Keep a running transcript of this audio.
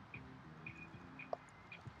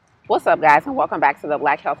What's up, guys, and welcome back to the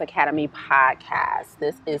Black Health Academy podcast.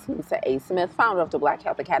 This is Lisa A. Smith, founder of the Black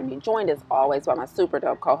Health Academy, joined as always by my super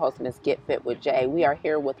dope co-host, Ms. Get Fit with Jay. We are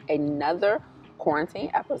here with another quarantine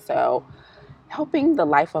episode, helping the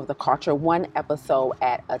life of the culture one episode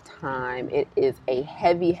at a time. It is a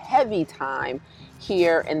heavy, heavy time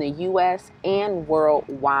here in the U.S. and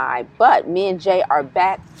worldwide, but me and Jay are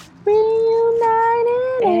back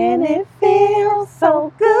reunited, and it feels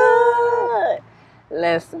so good.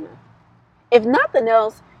 Listen, if nothing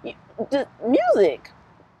else, music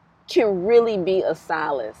can really be a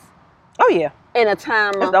solace. Oh, yeah. In a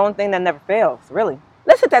time It's the only thing that never fails, really.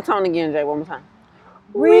 Let's hit that tone again, Jay, one more time.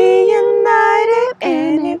 Reunited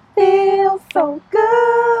and it feels so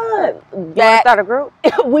good. You want to start a group?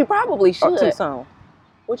 We probably should. Or too soon?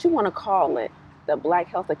 What you want to call it? The Black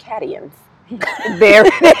Health Acadians. There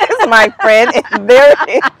it is, my friend. There it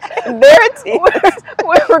is. There it is.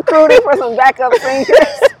 We're recruiting for some backup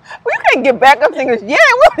singers. We can't get backup singers. Yeah,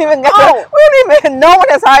 we don't even. No one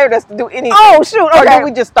has hired us to do anything. Oh, shoot. Okay. Or did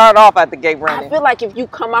we just start off at the gate running? I feel like if you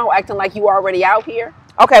come out acting like you already out here.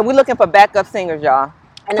 Okay, we're looking for backup singers, y'all.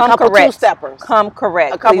 And a couple two-steppers. Come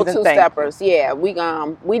correct. A couple two-steppers. Yeah, we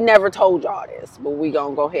never told y'all this, but we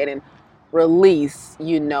gonna go ahead and release,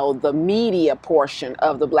 the media portion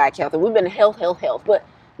of the Black Health. And we've been health, but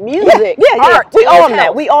music, art, we own health.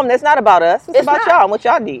 that. We own that. It's not about us. It's about y'all and what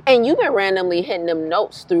y'all need. And you've been randomly hitting them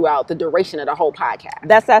notes throughout the duration of the whole podcast.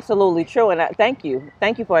 That's absolutely true. And thank you.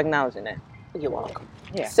 Thank you for acknowledging that. You're welcome.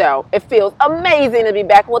 Yeah. So it feels amazing to be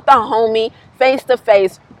back with the homie,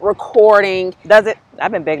 face-to-face recording. Does it?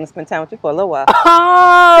 I've been begging to spend time with you for a little while.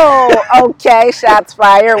 Oh, okay. Shots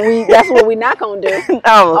fired. That's what we're not going to do.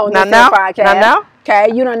 Oh, now? Podcast. Now?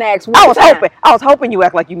 Okay, you done asked one I was hoping you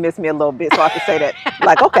act like you missed me a little bit so I could say that.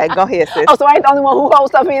 Like, okay, go ahead, sis. Oh, so I ain't the only one who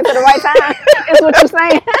holds stuff in to the right time? Is what you're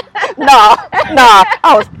saying? No.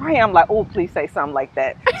 I was praying. I'm like, oh, please say something like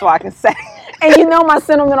that so I can say. And my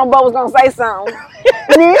sentimental bow was going to say something.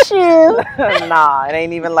 Miss you. Nah, it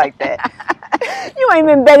ain't even like that. You ain't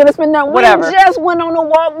been begging to spend nothing. Whatever. We just went on a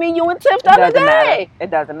walk, me, you, and Tiff the other day.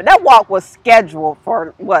 It doesn't matter. That walk was scheduled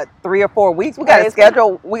for, 3 or 4 weeks? We got to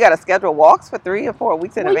schedule walks for 3 or 4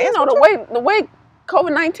 weeks in advance. The way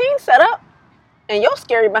COVID-19 set up and you're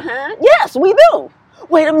scary behind. Yes, we do.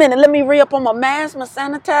 Wait a minute. Let me re-up on my mask, my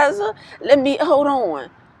sanitizer. Hold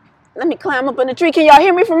on. Let me climb up in the tree. Can y'all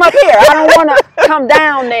hear me from up here? I don't want to come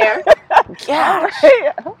down there. Gosh.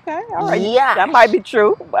 Okay, all right. Yeah. That might be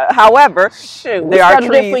true. But, however, there are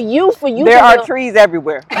trees. For you. There are trees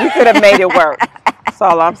everywhere. You could have made it work. That's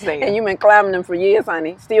all I'm saying. And you've been climbing them for years,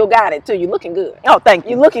 honey. Still got it, too. You're looking good. Oh, thank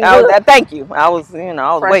you. You're looking good. Thank you. I was fresh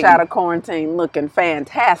waiting. Out of quarantine, looking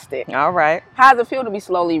fantastic. All right. How does it feel to be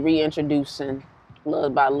slowly reintroducing, little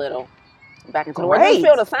by little, back into the world? Does it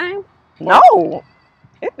feel the same? No.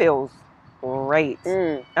 It feels great.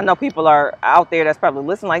 I know people are out there that's probably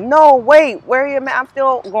listening like, no, wait, where are you? I'm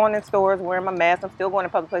still going in stores, wearing my mask. I'm still going to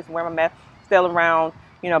public places, wearing my mask, still around,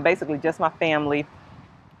 basically just my family.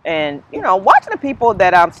 And, watching the people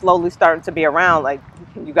that I'm slowly starting to be around, like,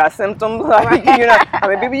 you got symptoms, like,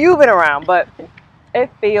 people you've been around, but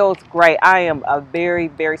it feels great. I am a very,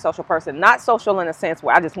 very social person. Not social in a sense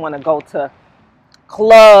where I just want to go to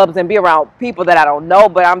clubs and be around people that I don't know,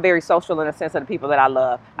 but I'm very social in the sense of the people that I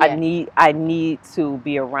love. Yeah. I need to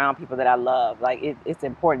be around people that I love. Like it's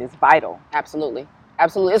important. It's vital. Absolutely.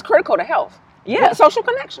 It's critical to health. Yeah. Social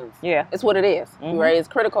connections. Yeah. It's what it is. Right. It's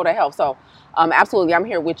critical to health. So, absolutely, I'm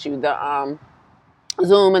here with you. The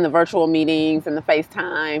Zoom and the virtual meetings and the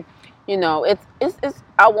FaceTime. It's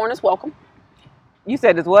outworn is welcome. You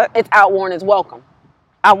said it's what? It's outworn is welcome.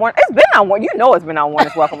 It's been outworn. It's been outworn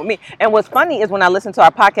is welcome with me. And what's funny is when I listened to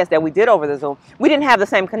our podcast that we did over the Zoom, we didn't have the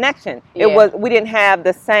same connection. Yeah. We didn't have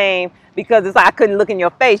the same, because it's like I couldn't look in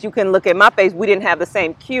your face. You couldn't look at my face. We didn't have the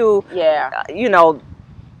same cue. Yeah.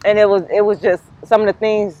 And it was just some of the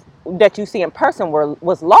things that you see in person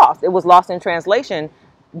was lost. It was lost in translation,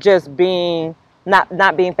 just being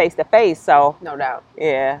not being face to face. So no doubt.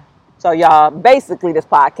 Yeah. So y'all, basically this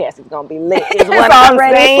podcast is gonna be lit. It's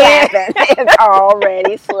already slapping. It's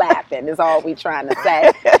already slapping. Is all we trying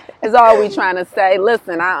to say.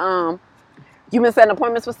 Listen, you been setting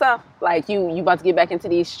appointments for stuff? Like you about to get back into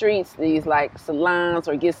these streets, these like salons,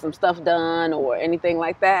 or get some stuff done or anything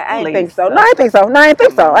like that? I ain't think so. No, I ain't think so. No. I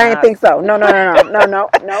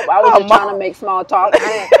was just trying to make small talk.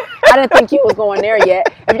 I didn't think you was going there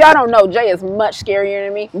yet. If y'all don't know, Jay is much scarier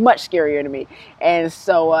than me. And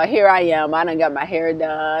so here I am. I done got my hair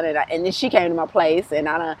done, and then she came to my place, and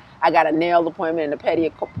I done I got a nail appointment and a pedi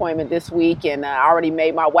appointment this week, and I already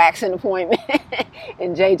made my waxing appointment.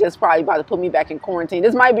 And Jay just probably about to put me back in quarantine.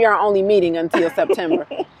 This might be our only meeting until September.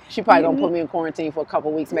 She probably gonna put me in quarantine for a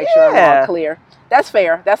couple weeks, make sure I'm all clear. That's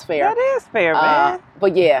fair. That's fair. That is fair, man.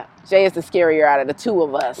 But yeah, Jay is the scarier out of the two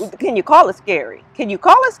of us. Can you call it scary? Can you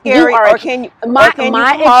call it scary, or can you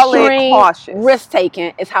call it cautious? Risk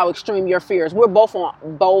taking is how extreme your fear is. We're both on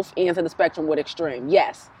both ends of the spectrum with extreme.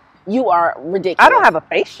 Yes. You are ridiculous. I don't have a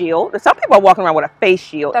face shield. Some people are walking around with a face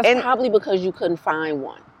shield. That's probably because you couldn't find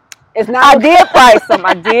one. It's not. I did price them.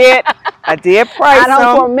 I did price them. I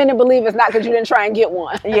don't for a minute believe it's not because you didn't try and get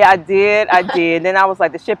one. Yeah, I did. Then I was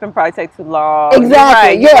like, the shipping probably takes too long.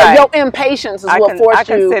 Exactly. Right. Your impatience is what forced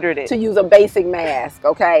you it. to use a basic mask.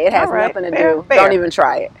 Okay, it has nothing to do. Fair. Don't even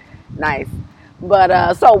try it. Nice.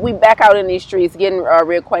 But so we back out in these streets, getting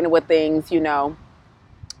reacquainted with things,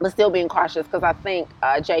 but still being cautious, because I think,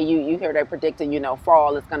 Jay, you hear they predicting,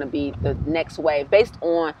 fall is going to be the next wave based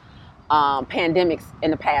on pandemics in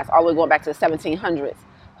the past, all the way going back to the 1700s.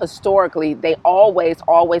 Historically, they always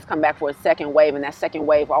come back for a second wave, and that second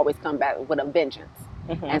wave always come back with a vengeance.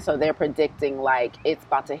 Mm-hmm. And so they're predicting like it's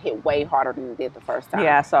about to hit way harder than it did the first time.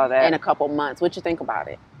 Yeah, I saw that. In a couple months. What you think about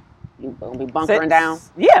it? You gonna be bunkering down?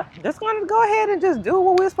 Yeah, just gonna go ahead and just do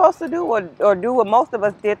what we're supposed to do, or do what most of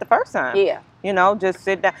us did the first time. Yeah. Just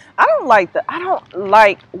sit down. I don't like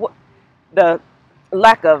the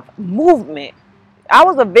lack of movement. I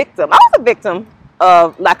was a victim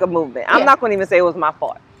of lack of movement. I'm not going to even say it was my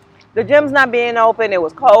fault. The gym's not being open. It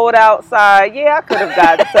was cold outside. Yeah, I could have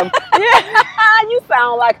gotten some. Yeah, you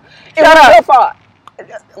sound like it was your fault.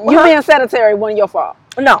 You being sedentary wasn't your fault.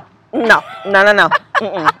 No.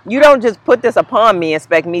 You don't just put this upon me and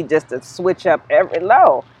expect me just to switch up every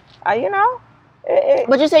low. But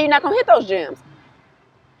you say you're not going to hit those gyms.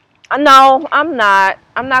 No, I'm not.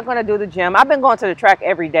 I'm not going to do the gym. I've been going to the track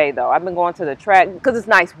every day, though. I've been going to the track because it's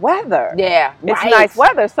nice weather. Yeah, it's nice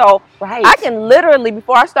weather. So I can literally,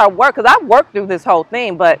 before I start work, because I worked through this whole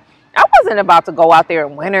thing, but I wasn't about to go out there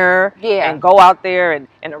in winter and go out there in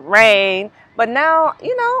the rain. But now,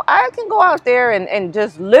 I can go out there and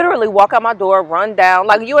just literally walk out my door, run down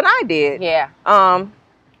like you and I did. Yeah.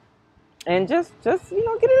 And just get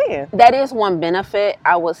it in. That is one benefit,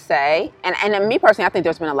 I would say. And me personally, I think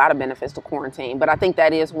there's been a lot of benefits to quarantine. But I think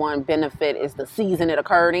that is one benefit is the season it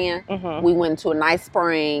occurred in. Mm-hmm. We went to a nice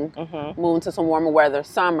spring, moved to some warmer weather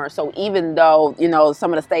summer. So even though,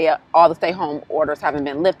 some of all the stay-home orders haven't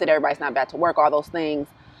been lifted, everybody's not back to work, all those things,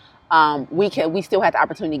 we still had the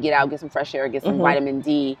opportunity to get out, get some fresh air, get some vitamin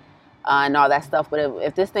D and all that stuff. But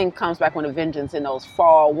if this thing comes back with a vengeance in those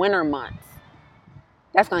fall, winter months,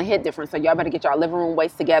 that's going to hit different. So y'all better get y'all living room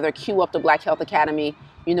weights together, queue up the Black Health Academy,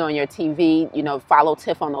 on your TV, follow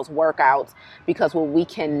Tiff on those workouts, because what we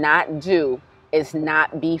cannot do is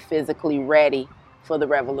not be physically ready for the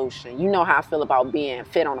revolution. You know how I feel about being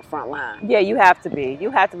fit on the front line. Yeah, you have to be.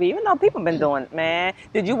 Even though people have been doing it, man.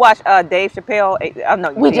 Did you watch Dave Chappelle?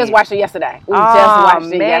 No, we just watched it yesterday. You're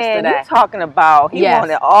talking about he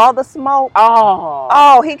wanted all the smoke.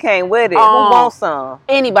 He came with it. Who wants some?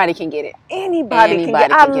 Anybody can get it. Anybody can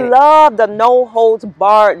get it. I love the no holds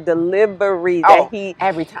barred delivery that he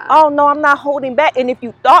every time. Oh no, I'm not holding back. And if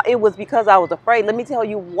you thought it was because I was afraid, let me tell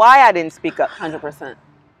you why I didn't speak up. 100%.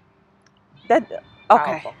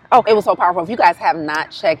 Okay. It was so powerful. If you guys have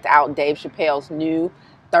not checked out Dave Chappelle's new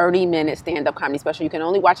 30-minute stand-up comedy special, you can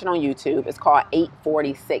only watch it on YouTube. It's called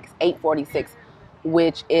 846,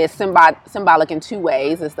 which is symbolic in two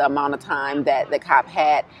ways. It's the amount of time that the cop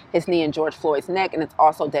had his knee in George Floyd's neck, and it's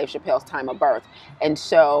also Dave Chappelle's time of birth. And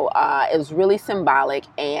so it was really symbolic,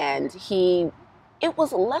 and it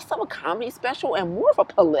was less of a comedy special and more of a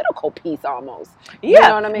political piece almost. Yeah, you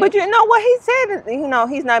know what I mean? But you know what he said?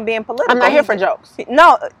 He's not being political. I'm not here for jokes.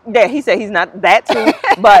 He said he's not that too.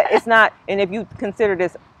 But it's not. And if you consider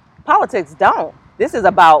this, politics don't. This is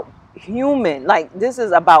about this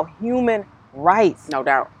is about human rights. No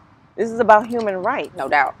doubt. This is about human rights. No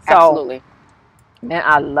doubt. Absolutely. Man,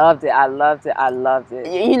 I loved it. I loved it. I love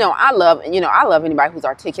anybody who's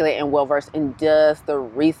articulate and well-versed and does the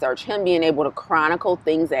research. Him being able to chronicle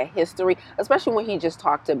things that history, especially when he just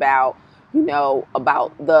talked about,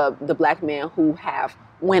 about the black men who have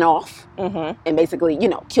went off and basically,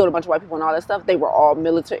 killed a bunch of white people and all that stuff. They were all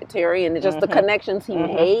military, and just the connections he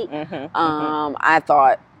made. I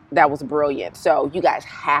thought that was brilliant. So you guys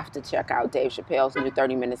have to check out Dave Chappelle's new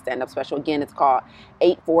 30-minute stand-up special. Again, it's called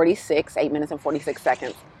 846, 8 minutes and 46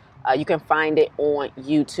 seconds. You can find it on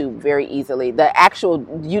YouTube very easily. The actual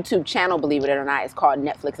YouTube channel, believe it or not, is called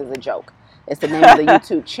Netflix is a Joke. It's the name of the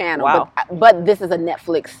YouTube channel. Wow. But this is a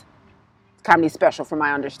Netflix comedy special, from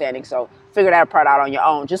my understanding. So figure that part out on your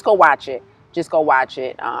own. Just go watch it.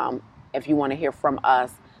 If you want to hear from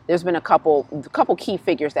us. There's been a couple key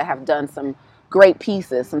figures that have done some great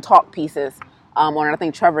pieces, some talk pieces. I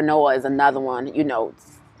think Trevor Noah is another one.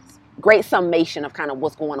 Great summation of kind of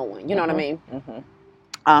what's going on. You know what I mean?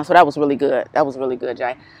 Mm-hmm. So that was really good.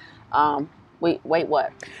 Jay. Wait,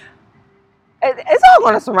 what? It's all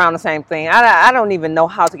going to surround the same thing. I don't even know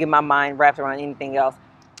how to get my mind wrapped around anything else.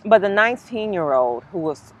 But the 19-year-old who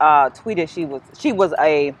was tweeted she was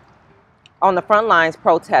on the front lines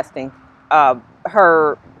protesting.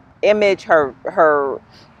 Her image, her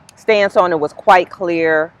stance on it was quite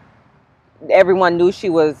clear. Everyone knew she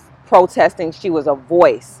was protesting. She was a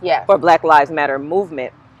voice for Black Lives Matter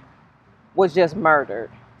movement. Was just murdered.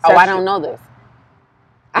 Oh, I don't know this.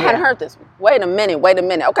 I hadn't heard this one. Wait a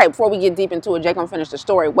minute. Okay, before we get deep into it, Jake, I'm finish the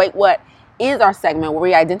story. Wait, what is our segment where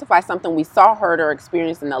we identify something we saw, heard, or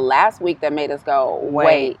experienced in the last week that made us go,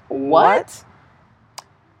 wait, what?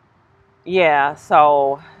 Yeah,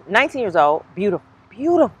 so 19 years old,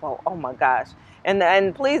 beautiful. Oh my gosh.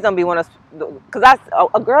 And please don't be one of, because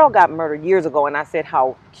a girl got murdered years ago, and I said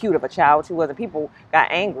how cute of a child she was, and people got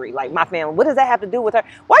angry. Like, my family, what does that have to do with her?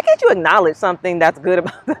 Why can't you acknowledge something that's good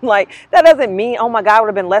about them? Like, that doesn't mean, oh my God, I would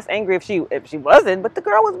have been less angry if she wasn't. But the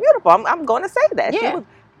girl was beautiful. I'm going to say that. She was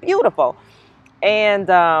beautiful. And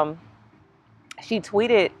she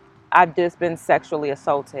tweeted, "I've just been sexually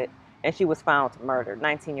assaulted," and she was found murdered.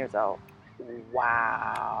 19 years old.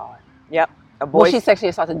 Wow. Yep. Was she sexually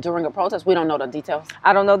assaulted during a protest? We don't know the details.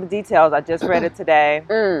 I don't know the details. I just read it today.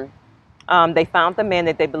 They found the man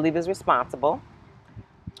that they believe is responsible.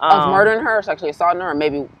 Of murdering her, or sexually assaulting her, or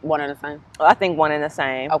maybe one and the same? I think one and the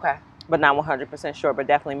same. Okay. But not 100% sure, but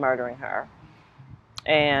definitely murdering her.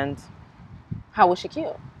 And how was she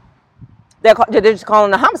killed? They're just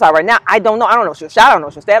calling the homicide right now. I don't know. I don't know if she was shot. I don't know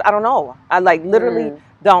if she was stabbed. I don't know. I literally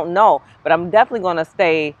don't know. But I'm definitely going to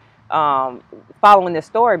stay following this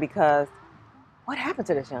story, because what happened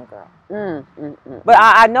to this young girl? But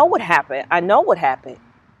I know what happened.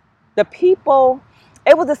 The people,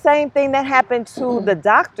 it was the same thing that happened to the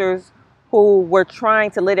doctors who were trying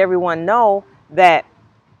to let everyone know that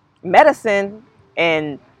medicine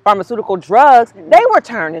and pharmaceutical drugs, they were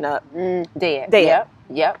turning up. Dead.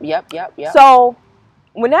 Yep. So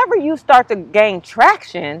whenever you start to gain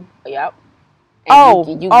traction, we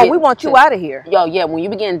want you out of here. When you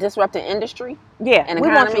begin disrupting industry, and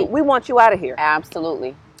economy, we want you out of here.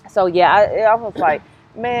 Absolutely. So I was like,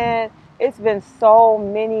 man, I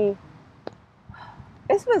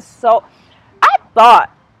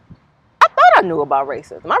thought I knew about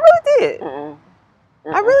racism. I really did.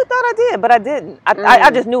 I really thought I did, but I didn't. I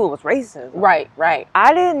just knew it was racism. Right.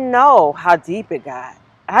 I didn't know how deep it got.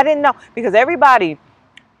 I didn't know, because everybody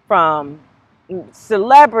from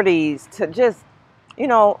celebrities to just,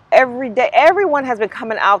 every day, everyone has been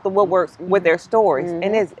coming out the woodworks with their stories.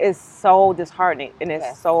 And it's so disheartening, and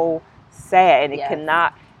it's so sad, and it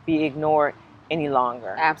cannot be ignored any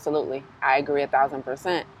longer. Absolutely. I agree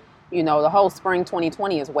 1,000%. The whole spring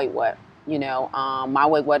 2020 is wait what? My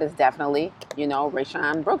wait what is definitely,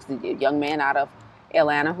 Rayshon Brooks, the young man out of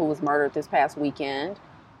Atlanta who was murdered this past weekend.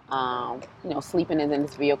 Sleeping in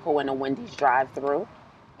his vehicle in a Wendy's drive-thru.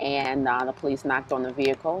 And the police knocked on the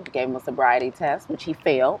vehicle, gave him a sobriety test, which he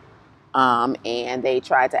failed. And they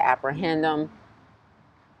tried to apprehend him,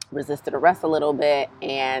 resisted arrest a little bit,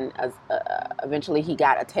 and eventually he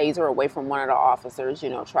got a taser away from one of the officers,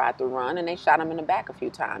 tried to run, and they shot him in the back a few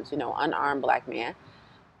times, unarmed black man.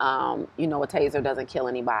 A taser doesn't kill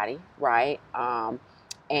anybody, right?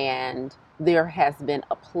 And there has been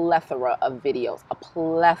a plethora of videos, a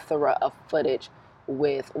plethora of footage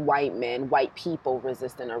with white people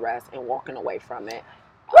resisting arrest and walking away from it.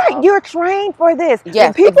 Right, you're trained for this.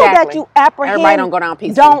 Yes, the people that you apprehend, everybody don't go down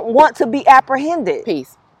peacefully. Don't want to be apprehended.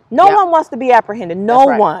 Peace. No one wants to be apprehended. No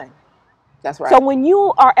one. That's right. So when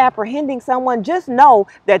you are apprehending someone, just know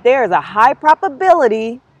that there is a high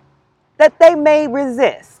probability that they may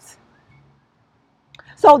resist.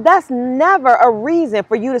 So that's never a reason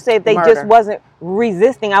for you to say if they just wasn't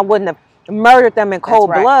resisting, I wouldn't have murdered them in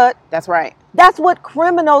cold blood. That's right. That's what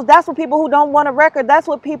criminals, that's what people who don't want a record, that's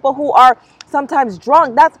what people who are sometimes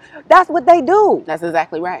drunk, that's what they do. That's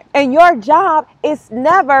exactly right. And your job is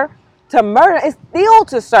never to murder, it's still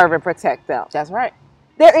to serve and protect them. That's right.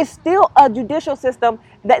 There is still a judicial system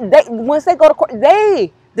that once they go to court,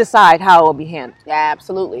 they decide how it will be handled.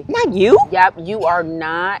 Absolutely. Not you. Yep, you are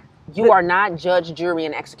not judge, jury,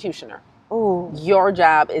 and executioner. Oh, Your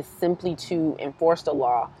job is simply to enforce the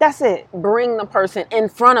law. that's it. Bring the person in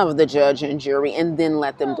front of the judge and jury and then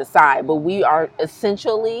let them decide. But we're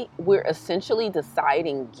essentially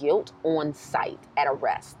deciding guilt on site at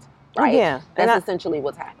arrest. Right? Yeah. That's essentially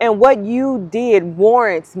what's happening. And what you did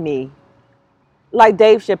warrants me, like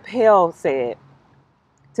Dave Chappelle said,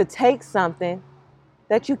 to take something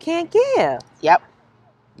that you can't give. Yep.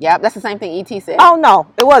 That's the same thing E.T. said. Oh, no.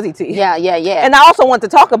 It was E.T. Yeah. And I also want to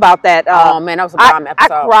talk about that. Oh, man, that was a bomb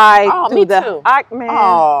episode. I cried me through the... too. Man,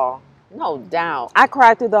 oh, no doubt. I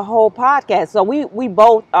cried through the whole podcast. So we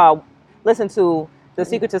both listened to the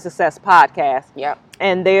Secret to Success podcast. Yep.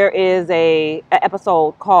 And there is an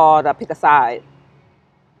episode called Pick a Side.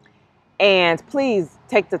 And please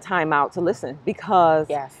take the time out to listen, because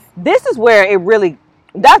Yes. this is where it really...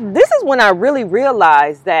 This is when I really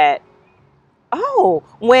realized that,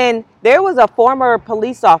 when there was a former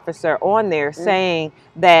police officer on there saying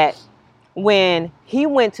that when he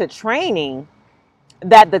went to training,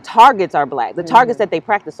 that the targets are black. The targets that they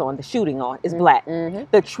practice on, the shooting on, is black.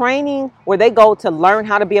 The training where they go to learn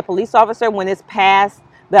how to be a police officer, when it's past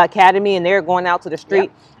the academy and they're going out to the street,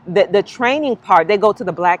 the training part, they go to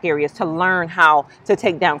the black areas to learn how to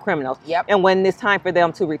take down criminals. Yep. And when it's time for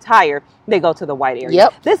them to retire, they go to the white area.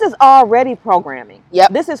 Yep. This is already programming.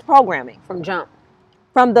 Yep. This is programming From jump.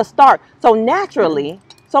 from the start. So naturally,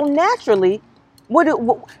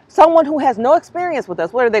 someone who has no experience with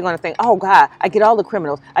us, what are they going to think? Oh God, I get all the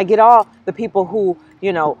criminals. I get all the people who,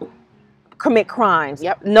 commit crimes.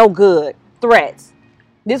 Yep. No good. Threats.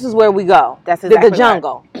 This is where we go. That's exactly the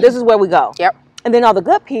jungle. Right. This is where we go. Yep. And then all the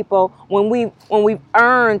good people, when we've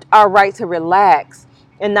earned our right to relax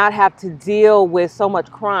and not have to deal with so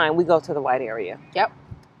much crime, we go to the white area.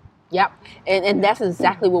 Yep. And that's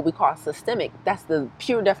exactly what we call systemic. That's the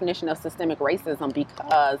pure definition of systemic racism,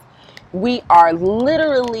 because we are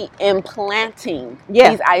literally implanting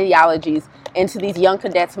these ideologies into these young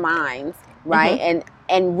cadets' minds, right?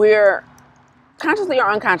 And we're consciously or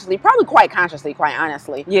unconsciously, probably quite consciously, quite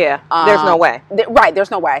honestly. Yeah, there's no way. Right, there's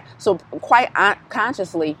no way. So quite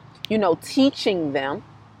consciously, teaching them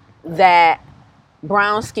that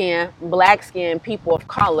brown skin, black skin, people of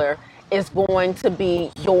color is going to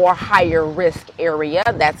be your higher risk area.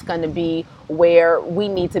 That's going to be where we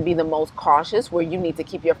need to be the most cautious, where you need to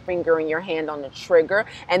keep your finger and your hand on the trigger.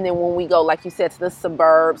 And then when we go, like you said, to the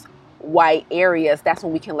suburbs, white areas, that's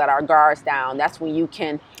when we can let our guards down. That's when you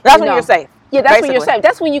can... That's when you're safe. Yeah, that's basically. when you're safe.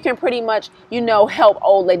 That's when you can pretty much, help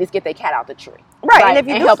old ladies get their cat out the tree. Right, and if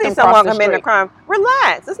you do see someone committing a crime,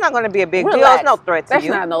 relax. It's not going to be a big deal. It's no threat to you.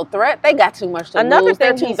 That's not no threat. They got too much to Another lose. thing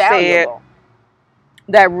They're too he valuable. said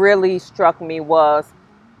that really struck me was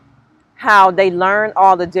how they learn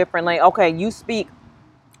all the different languages. Okay,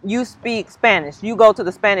 you speak Spanish. You go to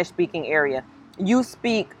the Spanish speaking area. You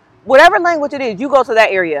speak whatever language it is, you go to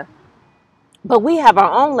that area. But we have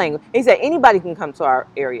our own language. He said anybody can come to our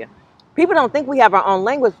area. People don't think we have our own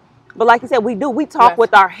language, but like you said, we do. We talk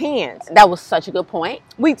with our hands. That was such a good point.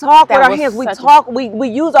 We talk with our hands. We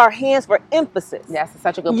use our hands for emphasis. That's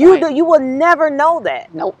such a good point. You will never know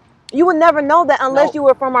that. Nope. You would never know that unless you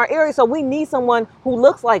were from our area. So we need someone who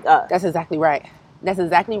looks like us. That's exactly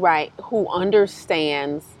right. Who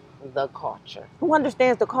understands the culture. Who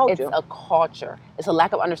understands the culture? It's a culture. It's a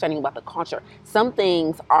lack of understanding about the culture. Some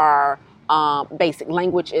things are basic.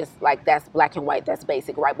 Language is like, that's black and white. That's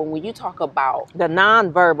basic, right? But when you talk about the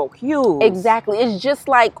nonverbal cues. Exactly. It's just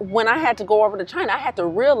like when I had to go over to China, I had to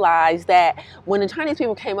realize that when the Chinese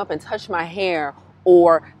people came up and touched my hair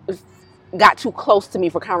or got too close to me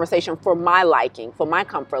for conversation for my liking, for my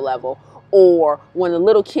comfort level, or when a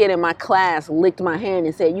little kid in my class licked my hand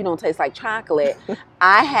and said, "You don't taste like chocolate,"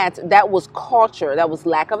 that was culture. That was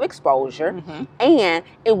lack of exposure. And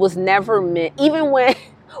it was never meant, even when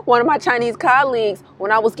one of my Chinese colleagues, when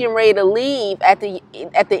I was getting ready to leave at the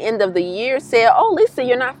end of the year, said, "Oh, Lisa,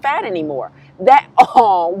 you're not fat anymore." That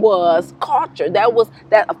all was culture.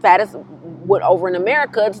 That fat is what over in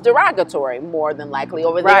America, it's derogatory more than likely.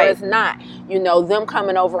 Over there, it's not. Them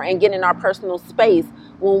coming over and getting in our personal space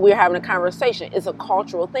when we're having a conversation is a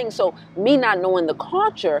cultural thing. So me not knowing the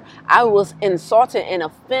culture, I was insulted and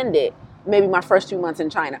offended maybe my first 2 months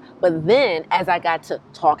in China. But then as I got to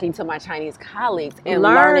talking to my Chinese colleagues and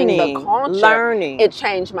learning the culture, it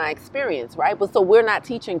changed my experience, right? But so we're not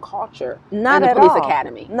teaching culture in the police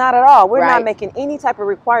academy. Not at all. We're not making any type of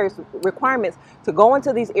requirements to go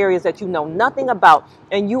into these areas that you know nothing about,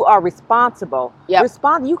 and you are responsible.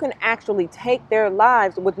 You can actually take their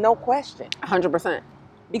lives with no question. 100%.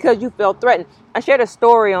 Because you feel threatened. I shared a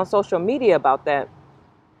story on social media about that.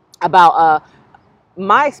 About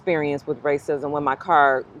my experience with racism when my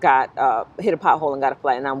car got hit a pothole and got a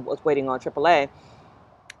flat, and I was waiting on AAA.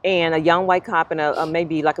 And a young white cop and a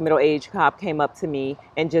maybe like a middle-aged cop came up to me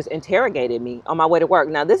and just interrogated me on my way to work.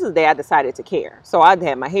 Now, this is the day I decided to care. So I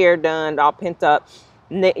had my hair done, all pent up,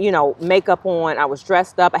 makeup on. I was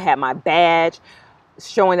dressed up. I had my badge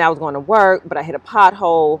showing that I was going to work, but I hit a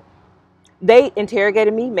pothole. They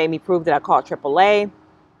interrogated me, made me prove that I called AAA.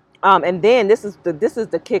 And then this is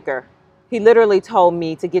the kicker. He literally told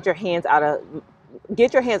me to get your hands out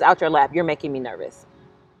your lap. You're making me nervous.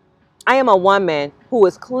 I am a woman who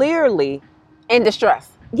is clearly in distress.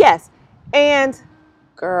 Yes. And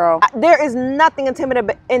girl, there is nothing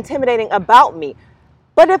intimidating about me.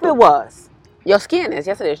 But if it was. Your skin is.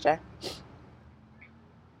 Yes, it is, Jay.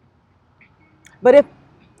 But if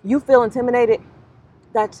you feel intimidated,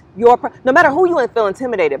 that's no matter who you feel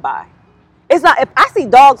intimidated by. It's not, if I see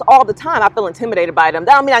dogs all the time, I feel intimidated by them.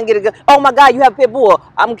 That don't mean I can get a gun. Oh my God, you have a pit bull.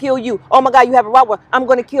 I'm going to kill you. Oh my God, you have a Rottweiler. I'm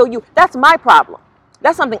going to kill you. That's my problem.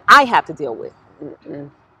 That's something I have to deal with. Mm-mm.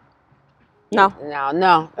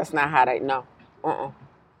 No, that's not how they. No,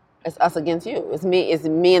 it's us against you. It's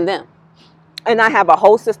me and them. And I have a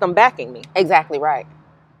whole system backing me. Exactly right.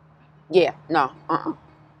 Yeah, no,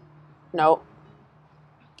 nope.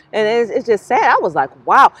 And it's just sad. I was like,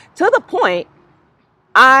 wow. To the point,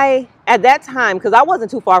 at that time, because I wasn't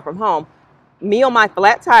too far from home, me on my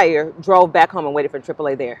flat tire drove back home and waited for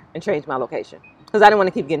AAA there and changed my location because I didn't want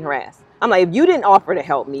to keep getting harassed. I'm like, if you didn't offer to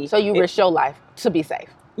help me. So you risked your life to be safe.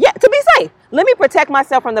 Yeah, to be safe. Let me protect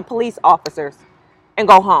myself from the police officers and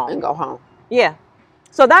go home. Yeah.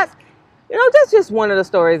 So that's just one of the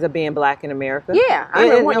stories of being Black in America. Yeah. I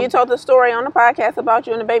remember when you told the story on the podcast about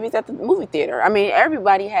you and the babies at the movie theater. I mean,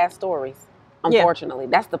 everybody has stories, unfortunately.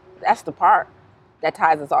 Yeah. That's the part that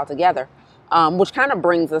ties us all together. Which kind of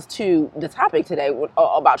brings us to the topic today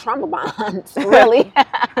about trauma bonds, really.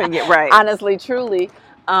 Yeah, right. Honestly, truly.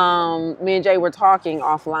 Me and Jay were talking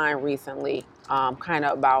offline recently, kind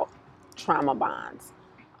of about trauma bonds.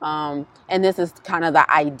 And this is kind of the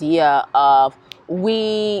idea of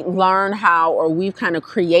we learn how, or we've kind of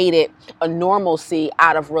created a normalcy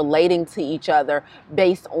out of relating to each other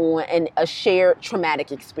based on a shared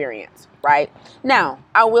traumatic experience, right? Now,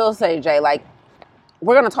 I will say, Jay, like,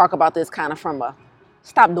 we're going to talk about this kind of from a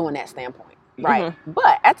stop doing that standpoint, right? Mm-hmm.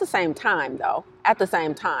 But at the same time,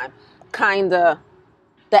 kind of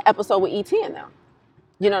the episode with E.T. and them,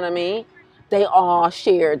 you know what I mean? They all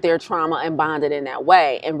shared their trauma and bonded in that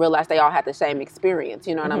way and realized they all had the same experience,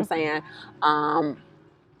 you know what mm-hmm. I'm saying?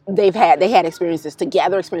 They had experiences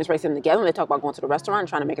together, experienced racism together. When they talk about going to the restaurant and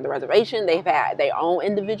trying to make it the reservation, they've had their own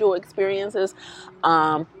individual experiences.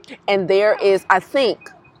 And there is, I think,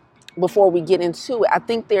 before we get into it, I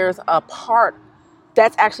think there's a part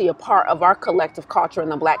that's actually a part of our collective culture in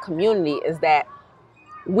the Black community is that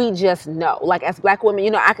we just know. Like, as Black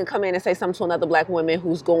women, I can come in and say something to another Black woman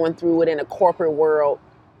who's going through it in a corporate world,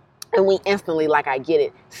 and we instantly, like, I get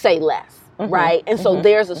it, say less, mm-hmm. right? And so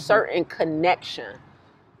there's a certain connection,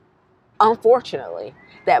 unfortunately,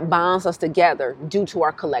 that bonds us together due to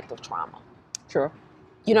our collective trauma. True.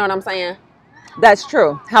 You know what I'm saying? That's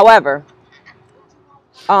true. However,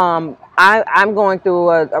 I'm going through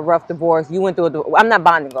a rough divorce. You went through I'm not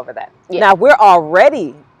bonding over that. Yeah. Now, we're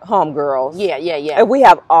already homegirls. Yeah. And we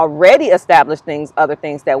have already established other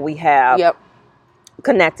things that we have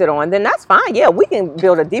connected on. Then that's fine. Yeah, we can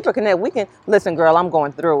build a deeper connect. We can, listen, girl, I'm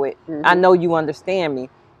going through it. Mm-hmm. I know you understand me.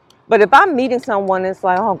 But if I'm meeting someone, it's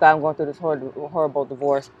like, oh God, I'm going through this horrible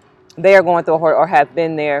divorce. They're going through or have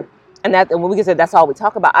been there. And when we can say that's all we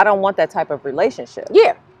talk about, I don't want that type of relationship.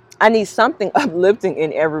 Yeah. I need something uplifting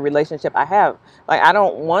in every relationship I have. Like, I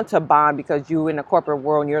don't want to bond because you in the corporate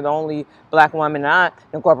world and you're the only Black woman, and I'm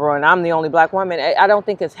in the corporate world and I'm the only Black woman. I don't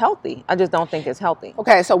think it's healthy. I just don't think it's healthy.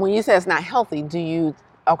 Okay, so when you say it's not healthy,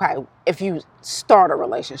 if you start a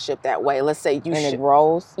relationship that way, let's say it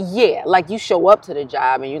grows? Yeah, like you show up to the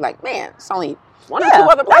job and you're like, man, it's only one or two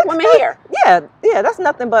other Black women here. Yeah, that's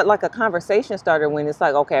nothing but like a conversation starter when it's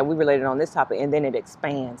like, okay, we related on this topic, and then it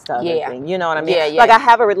expands to other things. You know what I mean? Yeah. Like, I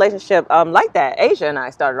have a relationship like that. Asia and I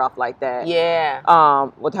started off like that. Yeah.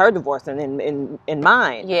 With her divorce and in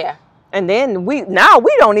mine. Yeah. And then we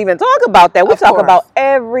don't even talk about that. We talk about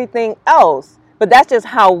everything else. But that's just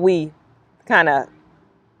how we kind of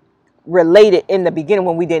related in the beginning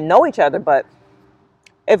when we didn't know each other. But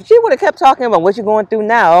if she would have kept talking about what you're going through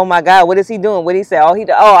now, oh my God, what is he doing? What did he say? I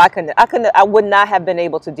would not have been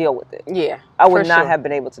able to deal with it. Yeah, I would not have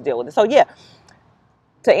been able to deal with it. So yeah,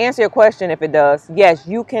 to answer your question, if it does, yes,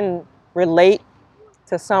 you can relate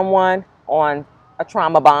to someone on a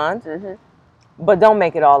trauma bond, mm-hmm. but don't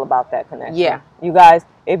make it all about that connection. Yeah. You guys,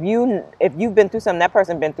 if you've been through something, that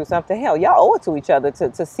person been through something, hell, y'all owe it to each other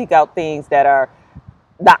to seek out things that are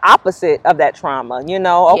the opposite of that trauma. You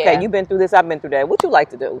know, okay, you've been through this, I've been through that. What you like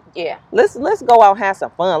to do? Yeah. Let's go out and have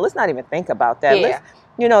some fun. Let's not even think about that. Yeah.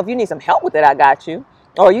 You know, if you need some help with it, I got you.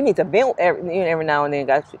 Or you need to vent every now and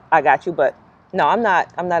then, I got you. But no, I'm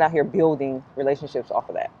not out here building relationships off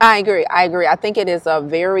of that. I agree. I think it is a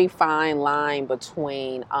very fine line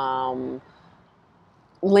between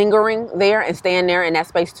lingering there and staying there in that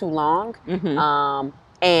space too long,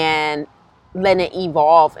 and letting it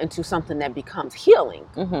evolve into something that becomes healing,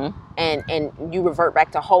 and you revert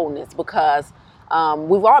back to wholeness, because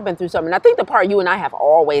we've all been through something. I think the part you and I have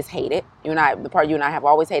always hated,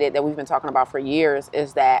 that we've been talking about for years,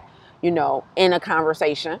 is that, you know, in a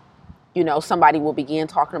conversation, you know, somebody will begin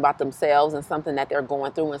talking about themselves and something that they're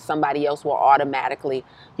going through, and somebody else will automatically,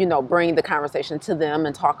 you know, bring the conversation to them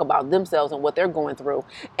and talk about themselves and what they're going through.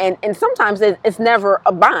 And sometimes it's never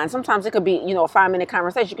a bond. Sometimes it could be, you know, a 5-minute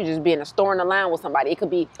conversation. You could just be in a store in the line with somebody. It could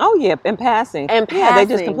be... Oh, yeah, in passing. Yeah, they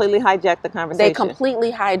just completely hijack the conversation. They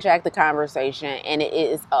completely hijack the conversation, and it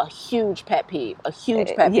is a huge pet peeve.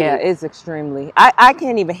 Yeah, it's extremely... I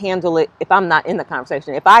can't even handle it if I'm not in the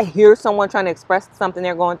conversation. If I hear someone trying to express something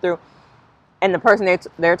they're going through, and the person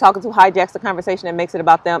they're talking to hijacks the conversation and makes it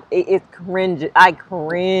about them, it's cringe. I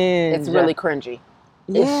cringe. It's really cringy.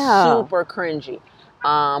 Yeah. It's super cringy.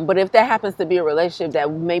 But if that happens to be a relationship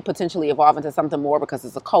that may potentially evolve into something more, because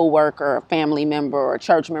it's a coworker, a family member, or a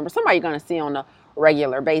church member, somebody you're going to see on a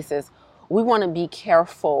regular basis, we want to be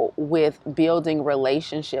careful with building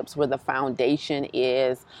relationships where the foundation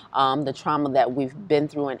is the trauma that we've been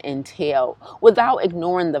through and entailed, without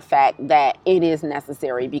ignoring the fact that it is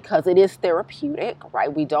necessary, because it is therapeutic,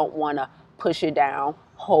 right? We don't want to push it down,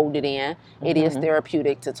 hold it in. It is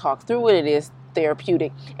therapeutic to talk through it. It is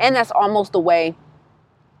therapeutic. And that's almost the way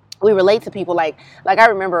we relate to people. Like I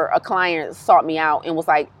remember a client sought me out and was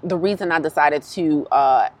like, the reason I decided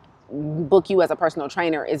to book you as a personal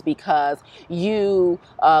trainer is because you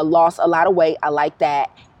lost a lot of weight. I like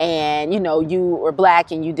that. And, you know, you were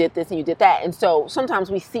Black and you did this and you did that. And so sometimes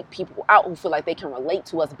we seek people out who feel like they can relate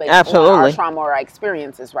to us based on our trauma or our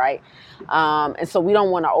experiences, right? And so we don't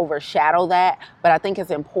want to overshadow that. But I think it's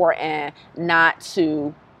important not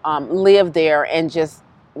to live there and just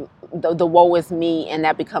the woe is me, and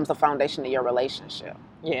that becomes the foundation of your relationship.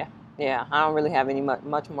 Yeah. I don't really have any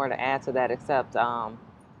much more to add to that, except...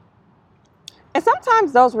 And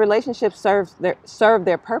sometimes those relationships serve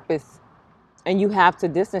their purpose, and you have to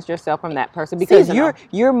distance yourself from that person because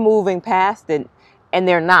you're moving past it, and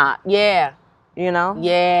they're not. Yeah. You know?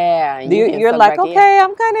 Yeah. You're like, okay,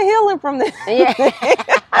 I'm kind of healing from this. Yeah.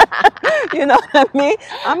 You know what I mean?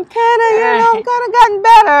 I'm kind of gotten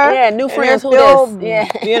better. Yeah, new friends who still,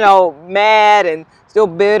 you know, mad and still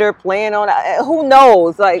bitter, playing on it. Who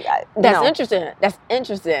knows? Like, that's interesting. That's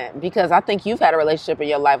interesting, because I think you've had a relationship in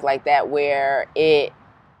your life like that where the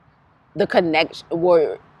connection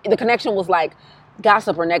was like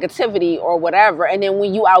gossip or negativity or whatever, and then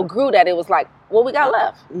when you outgrew that, it was like, what we got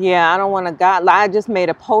left? Yeah, I don't want to I just made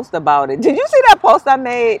a post about it. Did you see that post I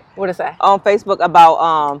made? What is that? On Facebook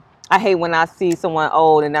about I hate when I see someone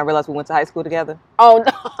old and I realize we went to high school together. Oh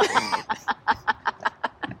no.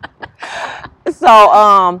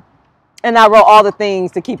 So, and I wrote all the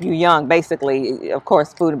things to keep you young, basically, of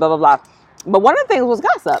course, food and blah, blah, blah. But one of the things was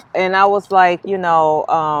gossip. And I was like, you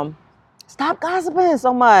know, stop gossiping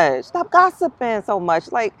so much. Stop gossiping so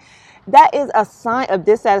much. Like, that is a sign of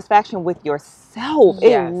dissatisfaction with yourself.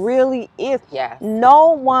 Yes. It really is. Yes.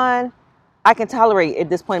 No one I can tolerate at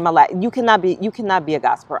this point in my life. You cannot be a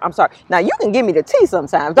gossiper. I'm sorry. Now, you can give me the tea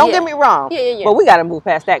sometimes. Don't get me wrong. Yeah. But we got to move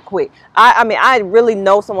past that quick. I mean, I really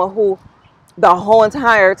know someone who the whole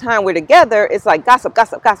entire time we're together, it's like gossip.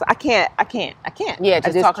 I can't. Yeah,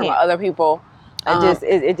 just talking about other people.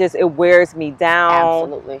 It wears me down.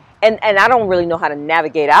 Absolutely. And I don't really know how to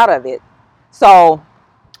navigate out of it. So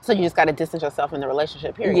you just got to distance yourself in the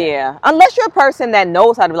relationship, period. Yeah. Unless you're a person that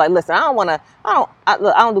knows how to be like, listen, I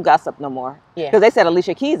don't do gossip no more. Yeah. Because they said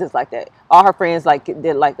Alicia Keys is like that. All her friends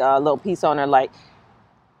did like a little piece on her, like,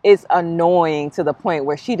 it's annoying to the point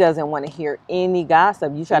where she doesn't want to hear any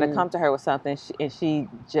gossip. You try to come to her with something, and she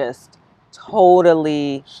just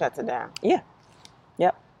totally shuts it down. Yeah.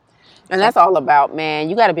 Yep. And that's all about, man,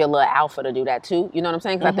 you got to be a little alpha to do that too. You know what I'm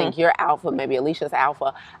saying? Because I think you're alpha, maybe Alicia's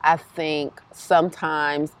alpha. I think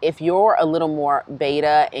sometimes if you're a little more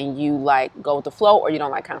beta and you like go with the flow, or you don't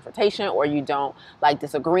like confrontation, or you don't like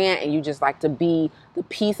disagreeing, and you just like to be the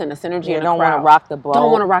peace and the synergy in the don't crowd. Want to rock the boat.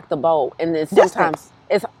 Don't want to rock the boat. And then sometimes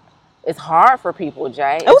it's hard for people,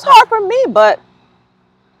 Jay. It was hard for me, but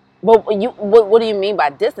But what do you mean by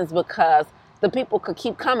distance? Because the people could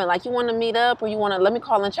keep coming. Like, you want to meet up, or you want to let me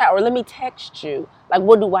call and chat, or let me text you. Like,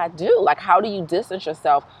 what do I do? Like, how do you distance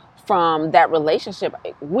yourself from that relationship?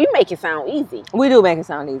 We make it sound easy. We do make it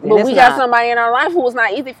sound easy. But we got somebody in our life who was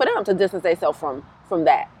not easy for them to distance themselves from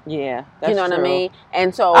that. Yeah, that's you know true. what I mean?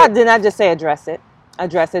 And so didn't I just say address it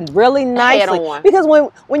really nicely? Because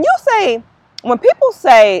when people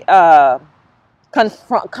say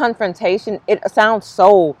confrontation, it sounds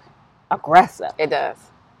so aggressive. It does.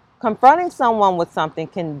 Confronting someone with something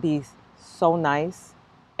can be so nice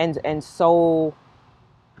and so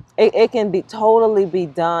it can be totally be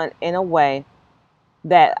done in a way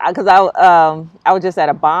that, because I was just at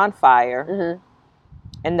a bonfire, mm-hmm.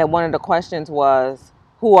 and then one of the questions was,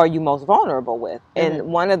 who are you most vulnerable with? Mm-hmm. And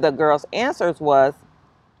one of the girls' answers was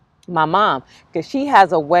my mom, because she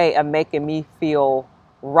has a way of making me feel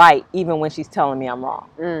right even when she's telling me I'm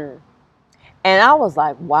wrong. And I was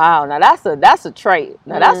like, wow, now that's a trait.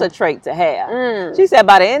 Now that's a trait to have. She said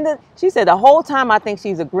by the end she said the whole time I think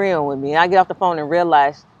she's agreeing with me. And I get off the phone and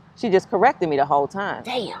realize she just corrected me the whole time.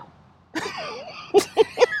 Damn.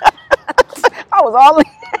 I was all in.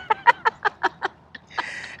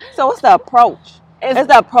 So it's the approach. It's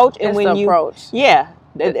the approach, and when you approach. Yeah,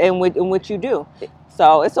 and what you do.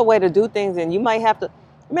 So it's a way to do things, and you might have to.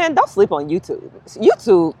 Man, don't sleep on YouTube.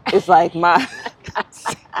 YouTube is like my.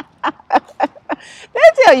 They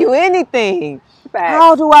tell you anything. Facts.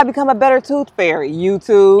 How do I become a better tooth fairy?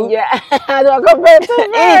 YouTube. Yeah. How do I go better tooth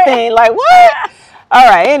fairy? Anything. Like, what? All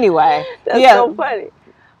right. Anyway. That's so funny.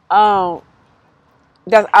 I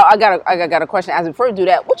got a question. As before we do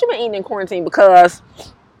that, what you been eating in quarantine? Because,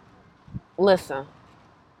 listen,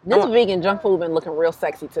 this vegan junk food been looking real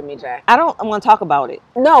sexy to me, Jay. I want to talk about it.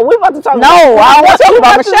 No, we're about to talk. No, I want to talk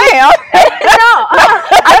about Michelle. No,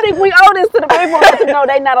 I think we owe this to the people to know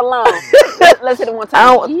they not alone. Let's hit it one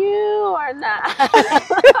time. You are not.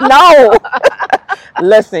 No.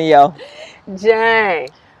 Listen, yo. Jay,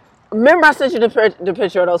 remember I sent you the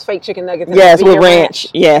picture of those fake chicken nuggets? Yes, with ranch.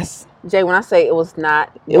 Yes. Jay, when I say it was not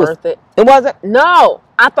worth it. It wasn't? No.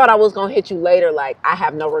 I thought I was going to hit you later like, I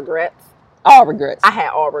have no regrets. All regrets. I had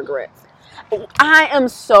all regrets. I am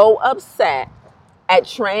so upset at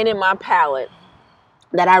training my palate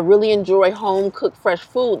that I really enjoy home-cooked fresh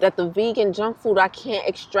food, that the vegan junk food, I can't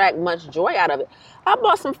extract much joy out of it. I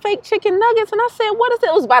bought some fake chicken nuggets, and I said, what is it?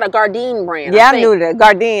 It was by the Gardein brand. Yeah, I knew that.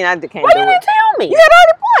 Gardein, I can't do it. Why you didn't tell me? You had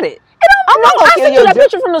already bought it. I sent you that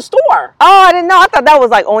picture from the store. Oh, I didn't know. I thought that was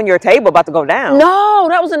like on your table about to go down. No,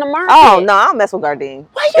 that was in the market. Oh, no, I don't mess with Gardein.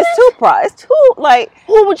 Why you It's too, like...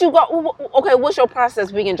 Who would you go... Okay, what's your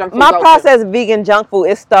processed vegan junk food? My processed vegan junk food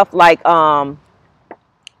is stuff like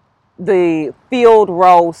the field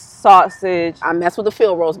roast sausage. I mess with the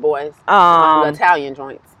field roast boys. The Italian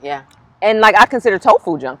joints, yeah. And like I consider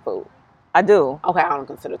tofu junk food. I do. Okay, I don't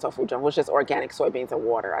consider tofu junk. It's just organic soybeans and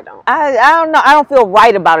water. I don't. I don't know. I don't feel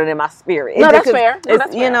right about it in my spirit. No, that's fair. No,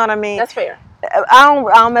 that's fair. You know what I mean? That's fair. I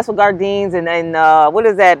don't mess with Gardeins and what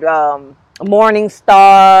is that? Morning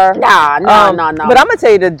Star. Nah. But I'm gonna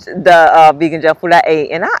tell you the vegan junk food I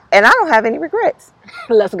ate, and I don't have any regrets.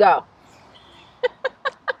 Let's go.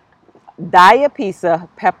 Diet pizza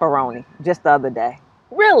pepperoni just the other day.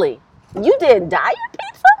 Really? You did diet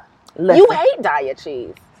pizza? Listen, you hate diet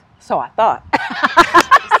cheese. So I thought.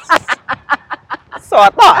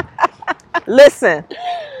 Listen,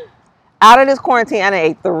 out of this quarantine, I done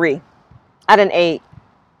ate 3.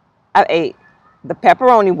 I ate the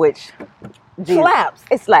pepperoni, which slaps.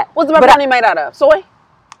 It slaps. What's the pepperoni made out of? Soy?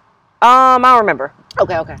 I don't remember.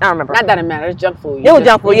 Okay. I don't remember. Not that it matters. It's junk food. It was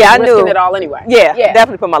junk food. Yeah, I knew. It all anyway. Yeah,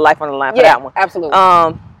 definitely put my life on the line for that one. Absolutely.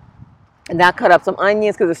 And then I cut up some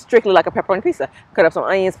onions because it's strictly like a pepperoni pizza. Cut up some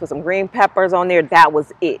onions, put some green peppers on there. That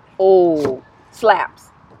was it. Oh,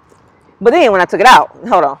 slaps. But then when I took it out,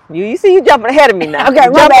 hold on. You see you jumping ahead of me now. Okay,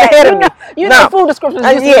 you jumping ahead of me. You know food descriptions.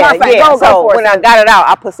 Yeah. So when I got it out,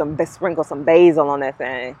 I sprinkled some basil on that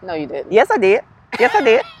thing. No, you didn't. Yes, I did.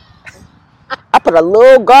 I put a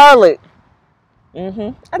little garlic. I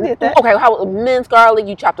did that. Okay, how minced garlic?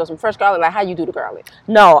 You chopped up some fresh garlic. Like how you do the garlic?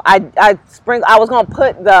 No, I was gonna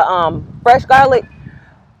put the fresh garlic,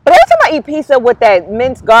 but every time I eat pizza with that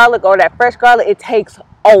minced garlic or that fresh garlic, it takes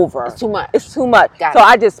over. It's too much. So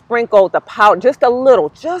I just sprinkled the powder just a little,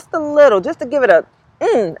 just to give it a.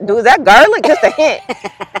 Is that garlic? Just a hint.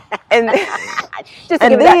 And then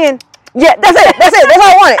that's it. That's all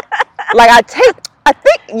I wanted. Like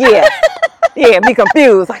be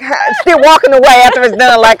confused. Like I'm still walking away after it's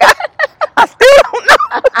done. Like I still don't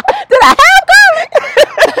know. Did I have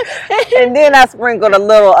garlic? And then I sprinkled a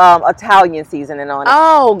little Italian seasoning on it.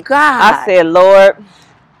 Oh God! I said, Lord,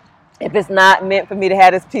 If it's not meant for me to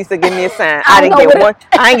have this pizza, give me a sign. I I didn't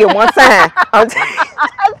get one sign.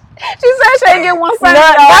 She said she didn't get one sign.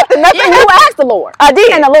 Nothing. You asked the Lord. I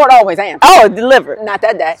did. And the Lord always answered. Oh, it delivered. Not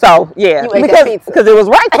that day. So, yeah. You ate that pizza. Because it was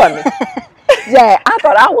right for me. Yeah, I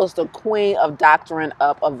thought I was the queen of doctoring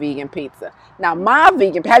up a vegan pizza. Now, my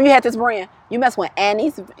vegan, have you had this brand? You mess with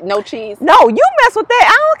Annie's, no cheese? No, you mess with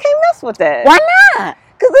that. Can't mess with that. Why not?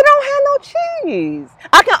 Because it don't have no cheese.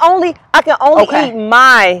 I can only eat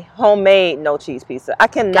my homemade no cheese pizza. I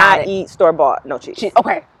cannot eat store-bought no cheese.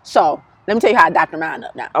 Okay, so let me tell you how I doctor mine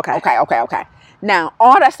up now. Okay. Now,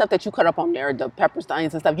 all that stuff that you cut up on there, the peppers, the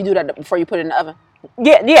onions and stuff, you do that before you put it in the oven?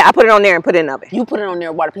 Yeah, I put it on there and put it in the oven. You put it on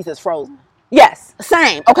there while the pizza is frozen? Yes.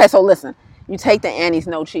 Same. Okay, so listen. You take the Annie's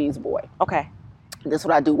no cheese boy. Okay. This is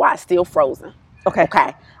what I do while it's still frozen. Okay.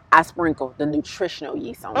 I sprinkle the nutritional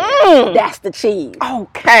yeast on there. That's the cheese.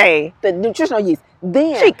 Okay. The nutritional yeast.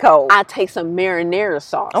 Then cheat code. I take some marinara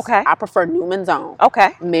sauce. Okay. I prefer Newman's Own. Okay.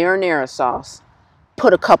 Marinara sauce.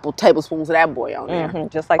 Put a couple tablespoons of that boy on there.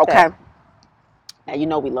 Just like that. Okay. Now you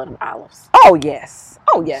know we love them olives. Oh yes.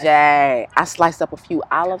 Jay, I sliced up a few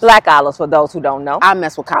olives. Black olives for those who don't know. I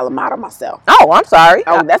mess with Kalamata myself. Oh, I'm sorry.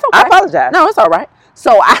 Oh, that's okay. I apologize. No, it's all right.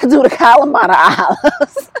 So I do the Kalamata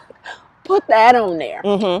olives. Put that on there.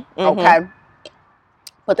 Okay.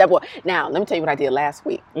 Put that boy. Now, let me tell you what I did last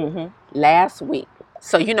week. Last week.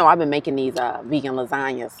 So, you know, I've been making these vegan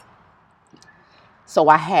lasagnas. So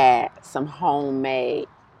I had some homemade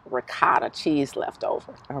ricotta cheese left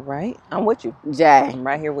over. All right. I'm with you. Jay. I'm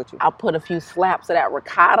right here with you. I put a few slaps of that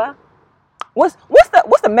ricotta. What's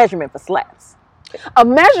the measurement for slaps? A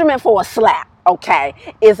measurement for a slap, okay,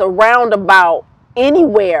 is around about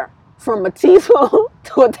anywhere from a teaspoon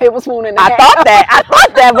to a tablespoon and a half. I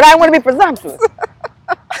thought that, but I didn't want to be presumptuous.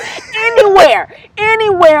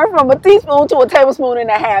 Anywhere from a teaspoon to a tablespoon and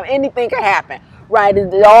a half, anything can happen. Right, the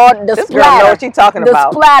this splatter. Girl know what she's talking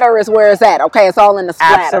about. The splatter is where it's at. Okay, it's all in the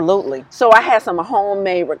splatter. Absolutely. So I had some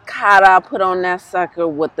homemade ricotta. I put on that sucker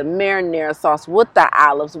with the marinara sauce, with the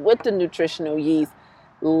olives, with the nutritional yeast.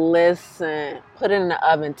 Listen, put it in the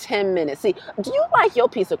oven 10 minutes. See, do you like your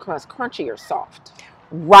piece of crust crunchy or soft?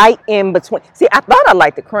 Right in between. See, I thought I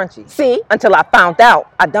liked the crunchy. See, until I found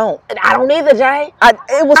out I don't. I don't either, Jay.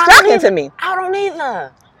 It was shocking to me. I don't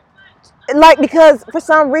either. Like, because for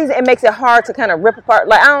some reason it makes it hard to kind of rip apart.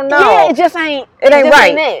 Like, I don't know. Yeah, it just ain't. It ain't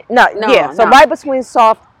right. Ain't it. No. So right between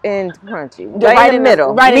soft and crunchy. Right in the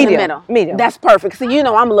middle. Right medium, in the middle. Medium. That's perfect. See, you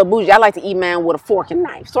know I'm a little bougie. I like to eat man with a fork and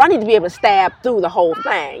knife. So I need to be able to stab through the whole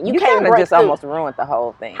thing. You can't break just through. almost ruined the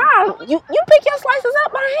whole thing. How? You pick your slices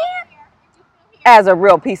up by hand? As a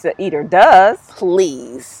real pizza eater does.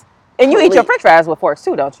 Please. And you eat your french fries with forks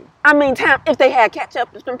too, don't you? I mean, if they had ketchup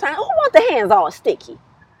sometimes, who want the hands all sticky?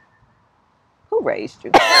 Who raised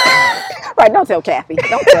you? Right, don't tell Kathy.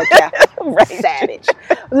 Don't tell Kathy. Savage.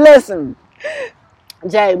 Listen,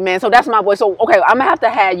 Jay, man, so that's my boy. So, okay, I'm going to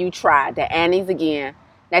have you try the Annie's again.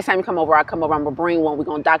 Next time you come over, I'm going to bring one. We're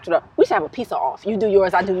going to doctor it up. We should have a pizza off. You do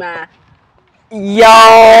yours, I do mine.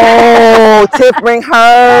 Yo, Tiff bring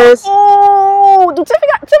hers. Oh, do Tiff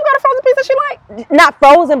got a frozen pizza she like? Not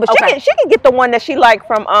frozen, but she can get the one that she like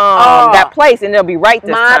from that place, and it'll be right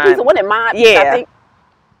this time. Pizza, wasn't it mine? Yeah. I think.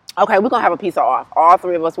 Okay, we're gonna have a pizza off. All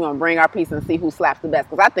three of us, we're gonna bring our pizza and see who slaps the best.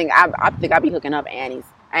 Because I think I'll be hooking up Annie's.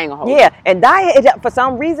 I ain't gonna hold you. And diet, for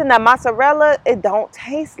some reason, that mozzarella, it don't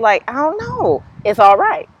taste like, I don't know. It's all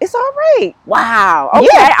right. It's all right. Wow. Okay.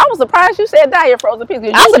 Yeah. I was surprised you said diet frozen pizza.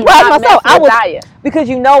 I was surprised myself. Diet. Because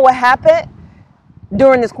you know what happened?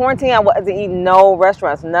 During this quarantine, I wasn't eating no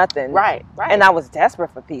restaurants, nothing. Right. And I was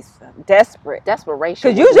desperate for pizza.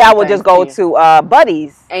 Desperation. Because usually I would just go to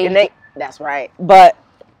Buddy's. That's right. But,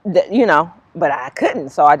 but I couldn't.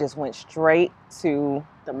 So I just went straight to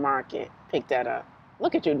the market. Pick that up.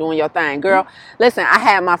 Look at you doing your thing, girl. Listen, I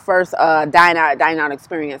had my first dine out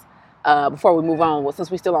experience. Before we move on, since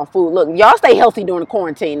we still on food, look, y'all stay healthy during the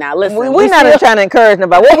quarantine. Now, listen, we're not trying to encourage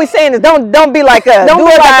nobody. What we're saying is, don't be like us. Don't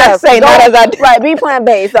be like us. Say not as I do. Right, be plant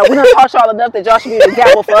based. So we're gonna taught y'all enough that y'all should be an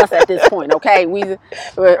example for us at this point. Okay, we serve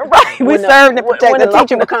and protect. When the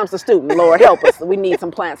teacher becomes the student, Lord help us. We need some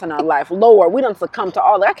plants in our life. Lord, we don't succumb to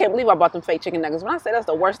all that. I can't believe I bought them fake chicken nuggets. When I said that's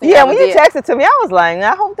the worst thing. Yeah, when you texted to me, I was like,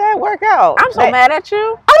 I hope that work out. I'm so mad at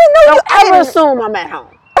you. I didn't know you ever assume I'm at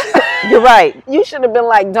home. You're right. You should have been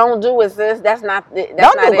like, don't do it, sis. That's not it.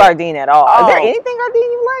 Don't do Gardein at all. Is there anything Gardein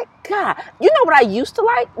you like? God, you know what I used to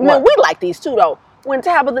like? Man, we like these too, though. When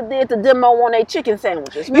Tabitha did the demo on their chicken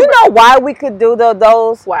sandwiches. Remember? You know why we could do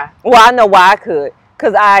those? Why? Well, I know why I could.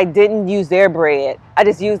 because I didn't use their bread. I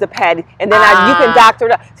just used the patty, and then you can doctor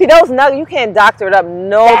it up. See, those nuggets, you can't doctor it up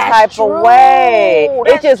no type of way.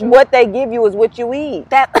 It's just what they give you is what you eat.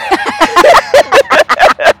 That's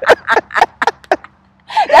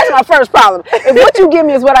my first problem. If what you give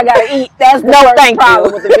me is what I gotta eat, that's the first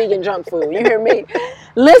problem with the vegan junk food. You hear me?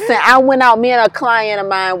 Listen, I went out, me and a client of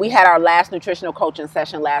mine, we had our last nutritional coaching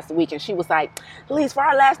session last week, and she was like, Lise, for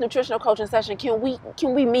our last nutritional coaching session, can we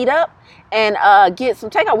meet up and get some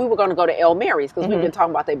takeout? We were gonna go to El Mary's because we've been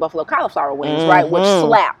talking about their buffalo cauliflower wings, right? Which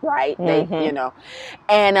slap, right? They, you know.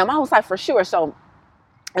 And I was like, for sure. So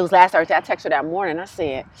it was last Thursday. I texted her that morning. I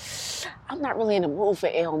said, I'm not really in the mood for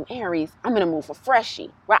El Mary's. I'm in the mood for Freshie.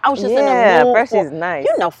 Right? I was just in the mood. Yeah, Freshie's nice.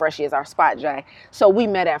 You know Freshie is our spot, Jay. So we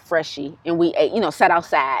met at Freshie and we ate, sat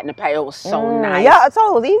outside and the patio was so nice. Yeah, so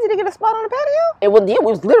it was easy to get a spot on the patio? We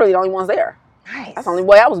was literally the only ones there. Nice. That's the only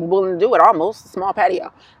way I was willing to do it, almost. A small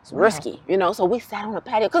patio. It's risky, So we sat on the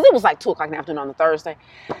patio because it was like 2 o'clock in the afternoon on a Thursday.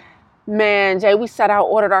 Man, Jay, we sat out,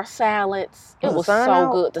 ordered our salads. It was so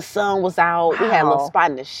good. The sun was out. Wow. We had a little spot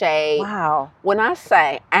in the shade. Wow. When I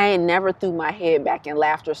say I ain't never threw my head back in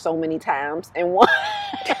laughter so many times in one.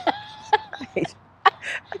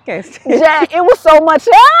 I can't stand Jay, it was so much.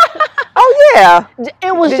 Oh, yeah.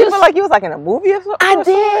 It was did just. You feel like you was like in a movie or something? I did.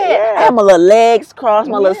 Yeah. I had my little legs crossed,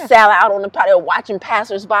 my little salad out on the patio, watching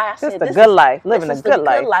passersby. I said, this is the good life. Living a good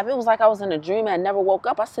life. It was like I was in a dream and I never woke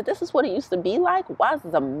up. I said, this is what it used to be like? Wow, this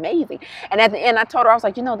is amazing. And at the end, I told her, I was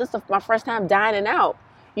like, this is my first time dining out.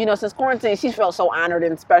 Since quarantine, she felt so honored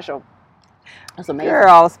and special. That's amazing.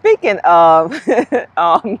 Girl, speaking of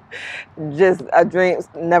just a dream,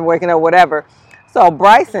 never waking up, whatever. So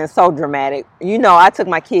Bryson's so dramatic. I took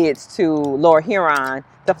my kids to Lower Huron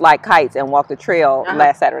to fly kites and walk the trail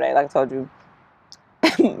last Saturday, like I told you.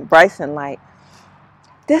 Bryson,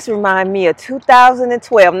 this reminds me of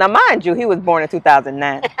 2012. Now, mind you, he was born in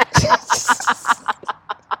 2009.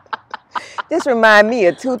 This reminds me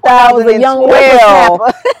of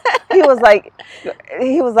 2012. He was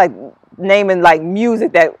like naming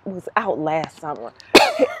music that was out last summer.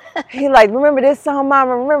 He remember this song,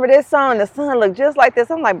 Mama? Remember this song? The sun looked just like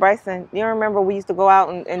this. I'm like, Bryson, you remember we used to go out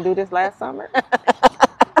and do this last summer?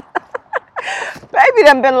 Baby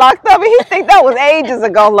done been locked up, and he think that was ages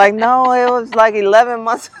ago. No, it was 11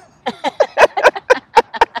 months.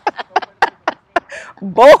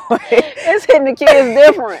 Boy, it's hitting the kids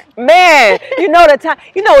different. Man, the time.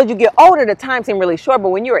 As you get older, the time seems really short. But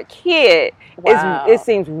when you're a kid, it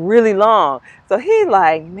seems really long. So he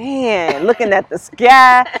man, looking at the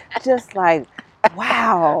sky, just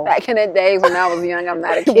wow. Back in the days when I was young, I'm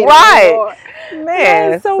not a kid anymore.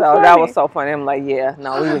 Man, so that was so funny. I'm yeah,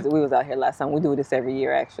 no, we was out here last time. We do this every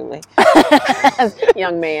year, actually.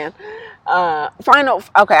 Young man.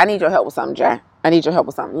 Okay, I need your help with something, Jay. I need your help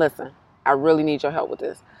with something. Listen. I really need your help with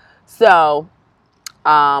this. So,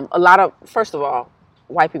 first of all,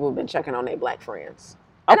 white people have been checking on their black friends.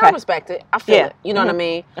 And I respect it. I feel it. You know what I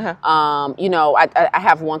mean? I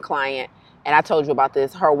have one client, and I told you about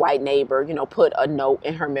this. Her white neighbor, put a note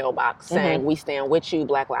in her mailbox saying, we stand with you,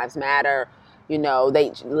 Black Lives Matter.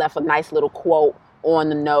 They left a nice little quote on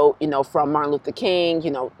the note, from Martin Luther King,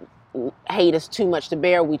 hate is too much to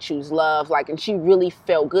bear. We choose love. And she really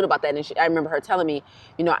felt good about that. And I remember her telling me,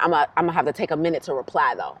 I'm gonna have to take a minute to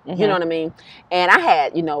reply though. You know what I mean? And I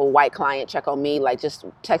had, a white client check on me, just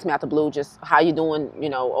text me out the blue, just how you doing,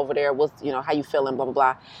 over there, what's, how you feeling, blah, blah,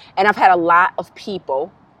 blah. And I've had a lot of people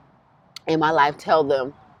in my life tell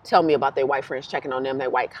me about their white friends checking on them, their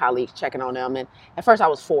white colleagues checking on them. And at first I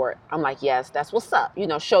was for it. I'm like, yes, that's what's up.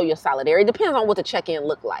 Show your solidarity. It depends on what the check-in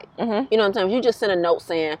look like. You know what I'm saying? If you just send a note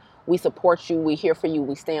saying, we support you, we here for you,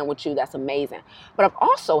 we stand with you, that's amazing. But I've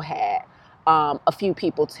also had a few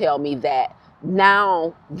people tell me that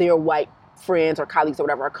now their white friends or colleagues or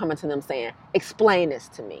whatever are coming to them saying, explain this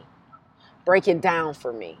to me. Break it down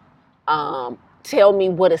for me. Tell me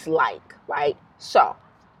what it's like, right? So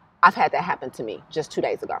I've had that happen to me just 2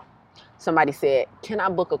 days ago. Somebody said, can I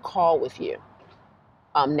book a call with you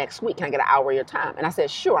next week? Can I get an hour of your time? And I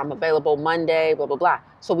said, sure, I'm available Monday, blah, blah, blah.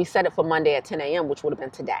 So we set it for Monday at 10 a.m., which would have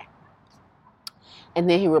been today. And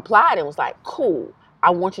then he replied and was like, cool,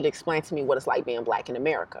 I want you to explain to me what it's like being black in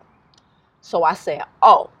America. So I said,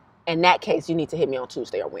 in that case, you need to hit me on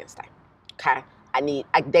Tuesday or Wednesday. Okay?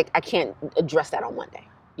 I can't address that on Monday.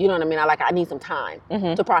 You know what I mean? I need some time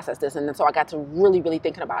to process this. And then so I got to really, really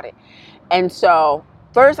thinking about it. And so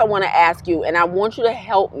first I want to ask you, and I want you to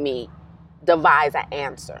help me devise an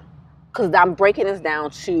answer. Because I'm breaking this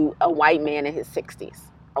down to a white man in his 60s.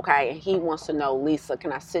 Okay? And he wants to know, Lisa,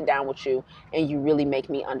 can I sit down with you and you really make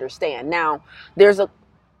me understand? Now,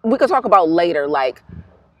 we could talk about later,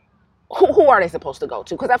 who are they supposed to go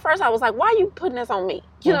to? Because at first I was like, why are you putting this on me?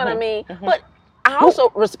 You know what I mean? Mm-hmm. But I also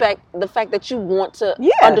respect the fact that you want to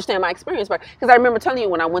understand my experience. Because I remember telling you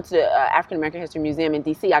when I went to the African American History Museum in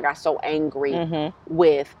D.C., I got so angry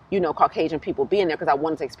with, Caucasian people being there because I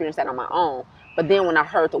wanted to experience that on my own. But then when I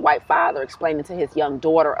heard the white father explaining to his young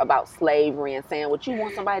daughter about slavery and saying, would you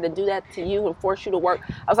want somebody to do that to you and force you to work?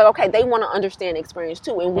 I was like, okay, they want to understand the experience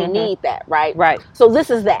too. And we need that, right? Right. So this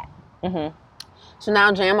is that. So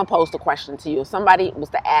now, Jay, I'm going to pose the question to you. If somebody was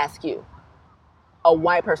to ask you, a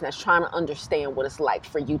white person that's trying to understand what it's like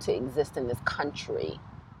for you to exist in this country,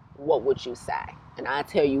 what would you say? And I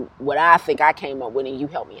tell you what I think I came up with, and you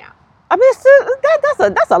help me out. I mean,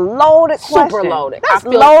 that's a loaded question. Super loaded. That's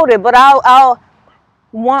loaded. But I'll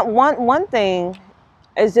one thing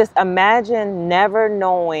is just imagine never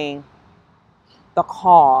knowing the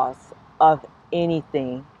cause of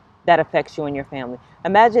anything that affects you and your family.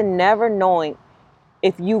 Imagine never knowing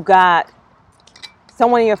if you got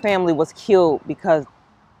someone in your family was killed because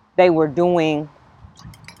they were doing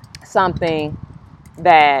something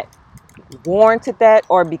that warranted that,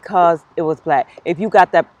 or because it was black. If you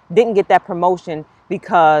didn't get that promotion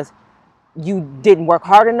because you didn't work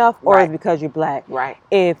hard enough, or it's because you're black. Right.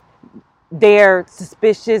 If they're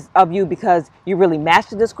suspicious of you because you really match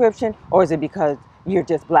the description, or is it because you're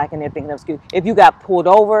just black and they're thinking of you? If you got pulled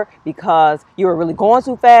over because you were really going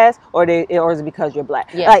too fast, or is it because you're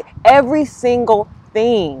black? Yeah. Like every single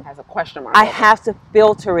thing has a question mark. I have to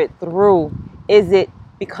filter it through. Is it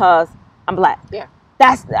because I'm black? Yeah.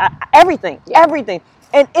 That's everything. Yeah. Everything.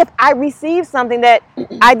 And if I receive something that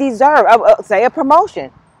I deserve, say a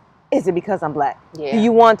promotion, is it because I'm black? Yeah. Do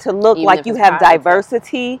you want to look Even like you have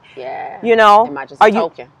diversity? Yeah. You know? Am I just a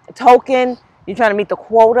token? Token? You're trying to meet the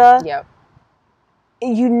quota? Yep.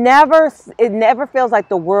 It never feels like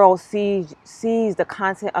the world sees the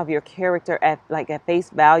content of your character at face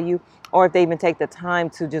value, or if they even take the time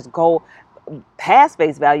to just go past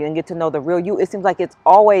face value and get to know the real you. It seems like it's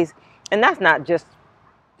always, and that's not just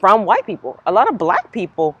from white people. A lot of black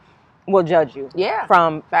people will judge you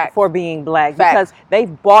for being black because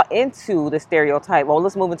they've bought into the stereotype. Well,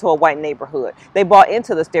 let's move into a white neighborhood. They bought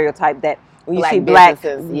into the stereotype that when you see black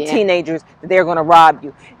teenagers, that they're going to rob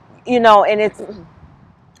you. And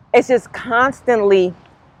it's just constantly,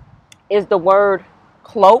 is the word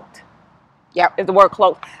cloaked? Yep. Is the word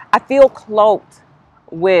cloaked? I feel cloaked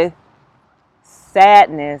with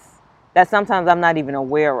sadness that sometimes I'm not even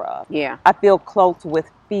aware of. Yeah. I feel cloaked with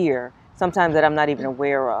fear sometimes that I'm not even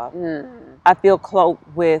aware of. I feel cloaked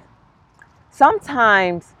with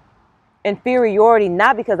sometimes inferiority,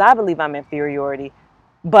 not because I believe I'm inferiority,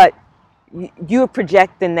 but you're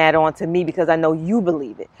projecting that onto me because I know you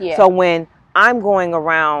believe it. Yeah. So when I'm going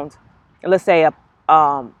around, let's say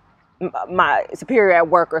my superior at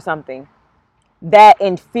work or something, that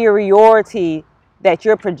inferiority that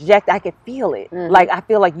you're projecting, I can feel it. Like I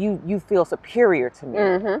feel like you feel superior to me.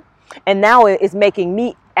 And now it's making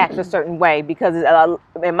me act a certain way because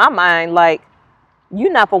in my mind, like,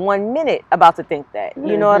 you're not for 1 minute about to think that.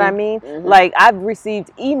 You know what I mean? Like, I've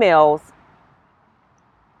received emails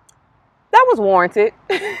that was warranted.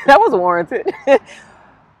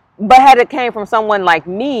 But had it came from someone like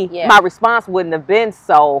me, my response wouldn't have been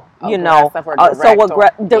so, very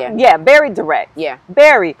direct. Yeah.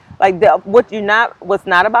 Very. Like, what's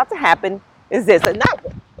not about to happen is this.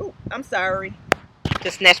 I'm sorry.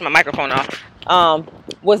 Just snatched my microphone off.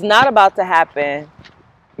 What's not about to happen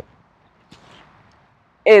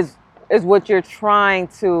is what you're trying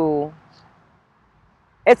to.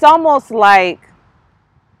 It's almost like,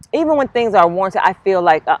 even when things are warranted, I feel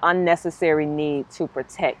like an unnecessary need to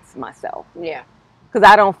protect myself. Yeah. Because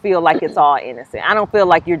I don't feel like it's all innocent. I don't feel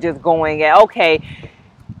like you're just going at, okay,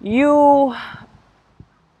 we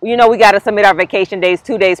got to submit our vacation days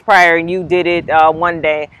 2 days prior and you did it 1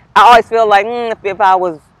 day. I always feel like, if I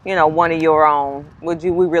was, one of your own, we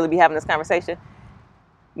really be having this conversation?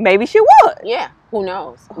 Maybe she would. Yeah. Who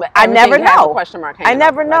knows? But I never know. Question mark. I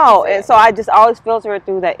never know. And so I just always filter it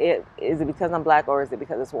through that. Is it because I'm black or is it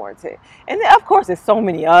because it's warranted? And then, of course, there's so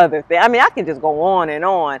many other things. I mean, I can just go on and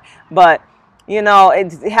on. But,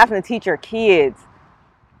 it's having to teach your kids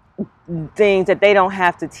things that they don't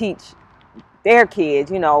have to teach their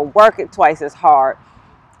kids. Work it twice as hard.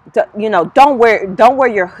 Don't wear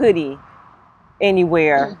your hoodie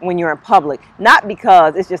anywhere when you're in public. Not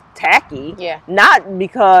because it's just tacky. Yeah. Not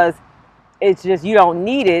because it's just you don't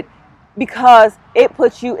need it, because it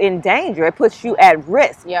puts you in danger. It puts you at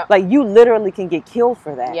risk. Yep. Like, you literally can get killed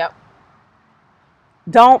for that. Yep.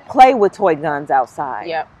 Don't play with toy guns outside.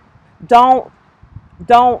 Yep. Don't.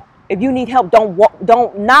 If you need help,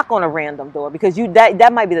 don't knock on a random door, because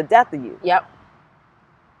that might be the death of you. Yep.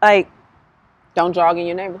 Like, Don't jog in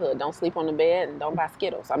your neighborhood. Don't sleep on the bed, and don't buy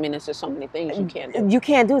Skittles. I mean, it's just so many things you can't do. You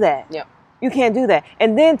can't do that. Yep. You can't do that.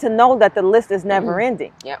 And then to know that the list is never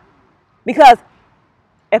ending. Yep. Because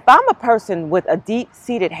if I'm a person with a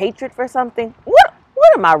deep-seated hatred for something, what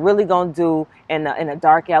am I really going to do in a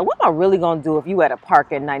dark alley? What am I really going to do if you at a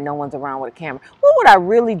park at night, no one's around with a camera? What would I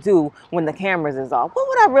really do when the cameras is off? What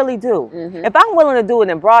would I really do? If I'm willing to do it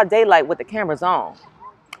in broad daylight with the cameras on,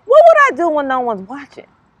 what would I do when no one's watching?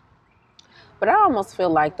 But I almost feel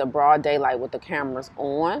like the broad daylight with the cameras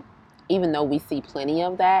on, even though we see plenty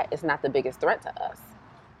of that, it's not the biggest threat to us.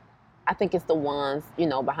 I think it's the ones,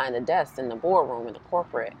 behind the desk in the boardroom in the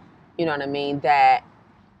corporate, you know what I mean, that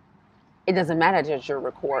it doesn't matter that you're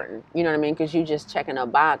recording, you know what I mean, because you just checking a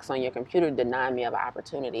box on your computer denying me of an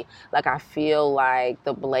opportunity. Like, I feel like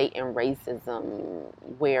the blatant racism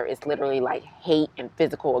where it's literally like hate and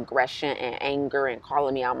physical aggression and anger and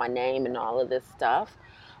calling me out my name and all of this stuff.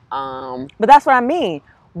 But that's what I mean.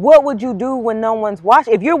 What would you do when no one's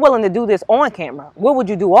watching? If you're willing to do this on camera, what would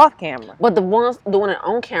you do off camera? But the ones doing it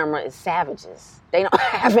on camera is savages. They don't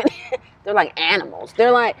have any. They're like animals.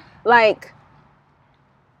 They're like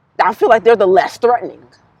I feel like they're the less threatening.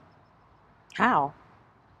 How?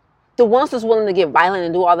 The ones that's willing to get violent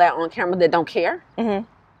and do all that on camera that don't care.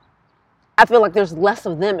 I feel like there's less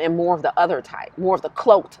of them and more of the other type, more of the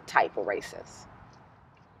cloaked type of racists.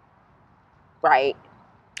 Right?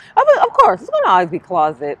 Of course, it's going to always be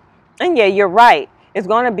closet. And yeah, you're right. It's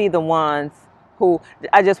going to be the ones who,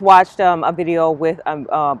 I just watched a video with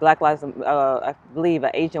Black Lives, I believe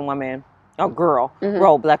an Asian woman, a girl,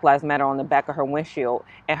 wrote Black Lives Matter on the back of her windshield,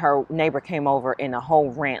 and her neighbor came over in a whole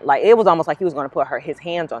rant. Like, it was almost like he was going to put his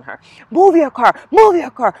hands on her. Move your car, move your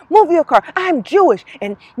car, move your car. I'm Jewish.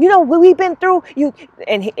 And what we've been through,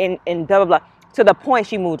 and blah, blah, blah. To the point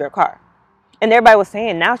she moved her car. And everybody was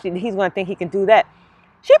saying now he's going to think he can do that.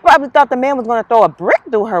 She probably thought the man was going to throw a brick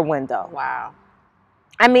through her window. Wow.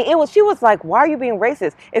 I mean, she was like, why are you being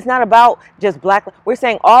racist? It's not about just black. We're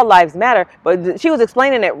saying all lives matter, but she was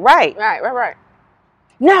explaining it right. Right.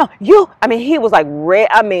 Now, he was like,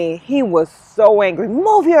 he was so angry.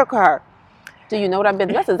 Move your car. Do you know what I've been?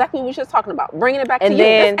 That's exactly what we were just talking about. Bringing it back to you.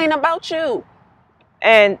 This ain't about you.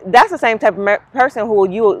 And that's the same type of person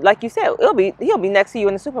who like you said, he'll be next to you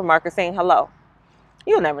in the supermarket saying hello.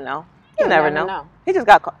 You'll never know. You'll never know. He just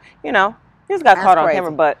got caught. He just got caught on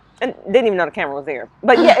camera, and didn't even know the camera was there.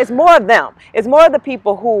 But yeah, it's more of them. It's more of the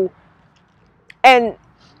people who, and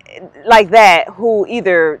like that, who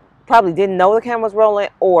either probably didn't know the camera was rolling,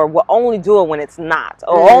 or will only do it when it's not,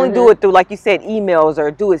 or only do it through, like you said, emails,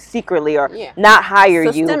 or do it secretly, or not hire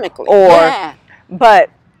you, systemically.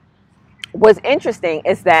 But what's interesting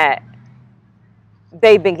is that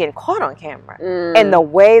they've been getting caught on camera, and the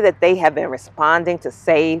way that they have been responding to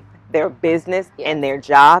save their business and their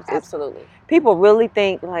jobs. Absolutely. People really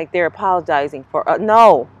think like they're apologizing for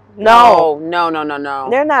no. They're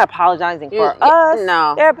not apologizing for us.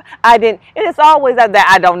 No. I didn't, and it's always that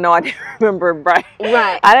I don't know. I didn't remember, right?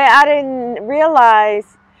 Right. I didn't realize.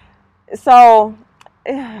 So,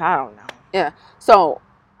 I don't know. Yeah. So,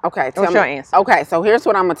 okay. What's your answer? Okay. So here's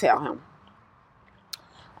what I'm gonna tell him.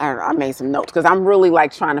 I don't know. I made some notes because I'm really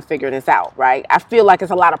like trying to figure this out. Right. I feel like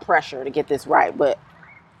it's a lot of pressure to get this right, but.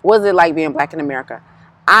 What's it like being black in America?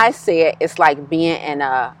 I said it's like being in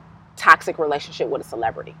a toxic relationship with a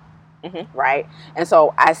celebrity, right? And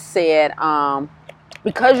so I said,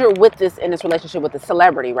 because you're in this relationship with a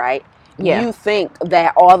celebrity, right? Yeah. You think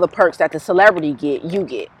that all the perks that the celebrity get, you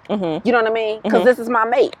get. You know what I mean? Because this is my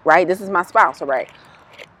mate, right? This is my spouse, right?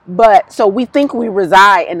 But so we think we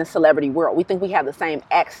reside in the celebrity world. We think we have the same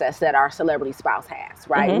access that our celebrity spouse has,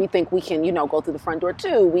 right? We think we can, go through the front door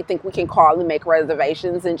too. We think we can call and make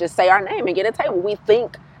reservations and just say our name and get a table. We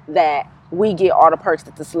think that we get all the perks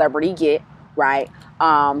that the celebrity get, right?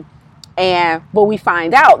 But we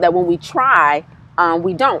find out that when we try,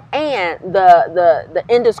 we don't. And the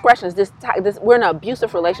indiscretions, this we're in an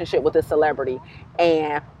abusive relationship with this celebrity.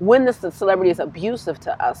 And when the celebrity is abusive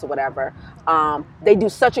to us or whatever, they do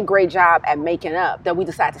such a great job at making up that we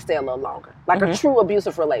decide to stay a little longer. Like a true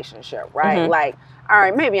abusive relationship, right? Like, all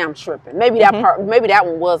right, maybe I'm tripping. Maybe that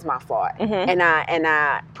one was my fault. And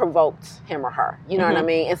I provoked him or her. You know what I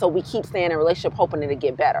mean? And so we keep staying in a relationship hoping it'll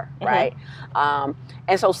get better, right?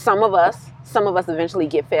 And so some of us eventually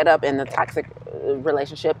get fed up in the toxic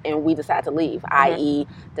relationship and we decide to leave, i.e.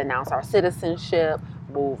 denounce our citizenship,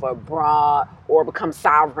 move abroad, or become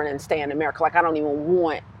sovereign and stay in America. Like, I don't even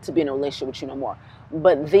want to be in a relationship with you no more.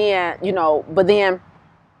 But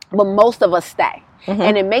most of us stay.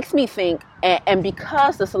 And it makes me think, and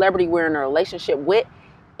because the celebrity we're in a relationship with,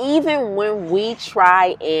 even when we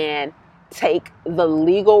try and take the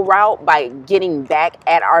legal route by getting back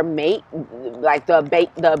at our mate, like the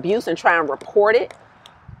abuse, and try and report it,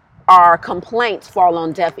 our complaints fall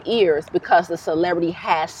on deaf ears because the celebrity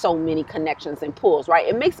has so many connections and pulls, right?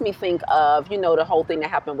 It makes me think of, the whole thing that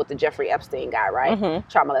happened with the Jeffrey Epstein guy, right?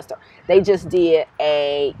 Child molester. They just did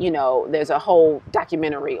there's a whole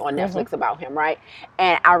documentary on Netflix about him, right?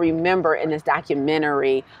 And I remember in this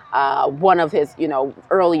documentary, one of his,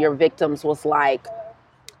 earlier victims was like,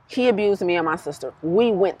 he abused me and my sister.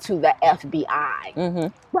 We went to the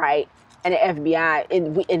FBI, right? And the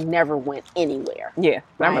FBI, it never went anywhere. Yeah,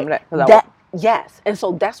 right? I remember that. Yes, and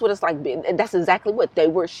so that's what it's like. And that's exactly what they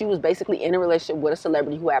were. She was basically in a relationship with a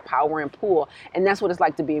celebrity who had power and pull, and that's what it's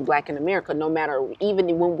like to be Black in America. No matter,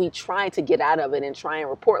 even when we try to get out of it and try and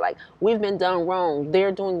report, like, we've been done wrong,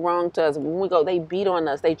 they're doing wrong to us. When we go, they beat on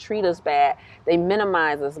us, they treat us bad, they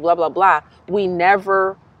minimize us, blah blah blah. We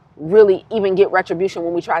never really even get retribution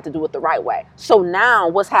when we try to do it the right way. So now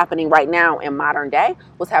what's happening right now in modern day,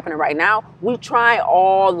 we try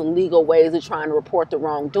all the legal ways of trying to report the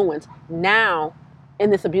wrongdoings. Now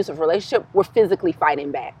in this abusive relationship, we're physically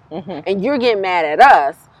fighting back. And you're getting mad at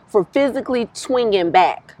us for physically swinging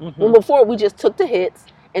back. When before we just took the hits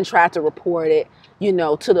and tried to report it,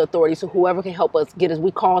 to the authorities, so whoever can help us get us,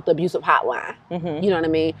 we call it the abusive hotline. You know what I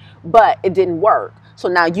mean? But it didn't work. So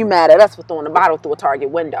now you mad at us for throwing a bottle through a Target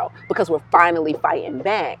window because we're finally fighting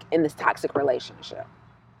back in this toxic relationship.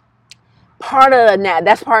 That's part of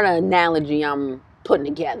the analogy I'm putting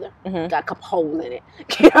together. Got a couple holes in it.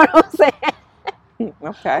 You know what I'm saying?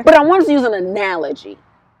 Okay. But I wanted to use an analogy.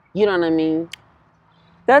 You know what I mean?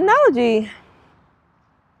 The analogy,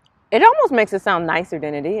 it almost makes it sound nicer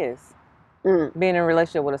than it is. Being in a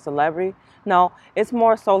relationship with a celebrity. No, it's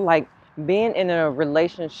more so like being in a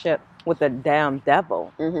relationship with the damn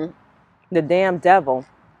devil. The damn devil.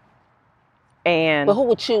 And but who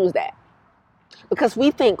would choose that? Because we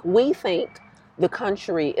think the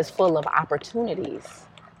country is full of opportunities,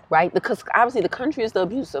 right? Because obviously the country is the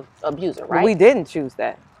abuser, right? We didn't choose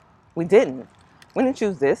that. We didn't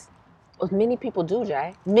choose this. Well, many people do,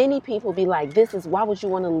 Jay. Many people be like, why would you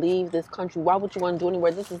want to leave this country? Why would you want to do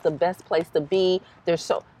anywhere? This is the best place to be.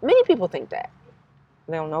 Many people think that.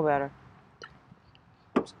 They don't know better.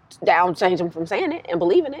 That don't change them from saying it and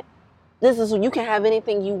believing it. You can have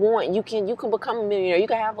anything you want. You can become a millionaire. You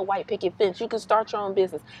can have a white picket fence. You can start your own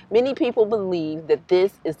business. Many people believe that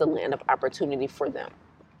this is the land of opportunity for them.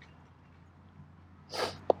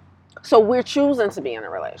 So we're choosing to be in a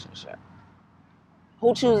relationship.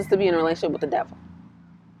 Who chooses to be in a relationship with the devil?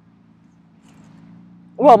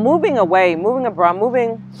 Well, moving abroad,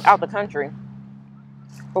 moving out the country,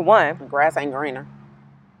 for one. The grass ain't greener.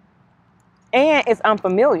 And it's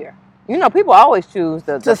unfamiliar. People always choose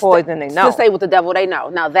the poison they know. To stay with the devil they know.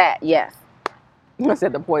 Now that, yes. I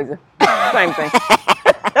said the poison. Same thing.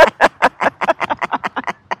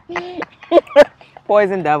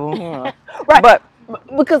 Poison devil. Right. But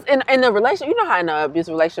because in the relationship, how in an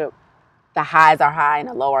abusive relationship, the highs are high and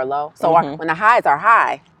the low are low. So when the highs are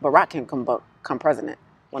high, Barack can come president.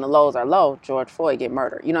 When the lows are low, George Floyd get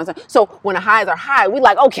murdered. You know what I'm saying? So when the highs are high, we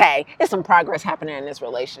like, okay, there's some progress happening in this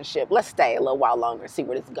relationship. Let's stay a little while longer and see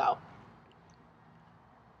where this go.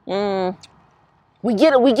 We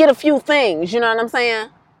get a few things. You know what I'm saying?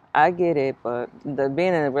 I get it, but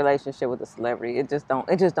being in a relationship with a celebrity, it just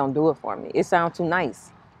don't do it for me. It sounds too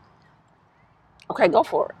nice. Okay, go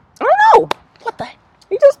for it. I don't know. What the?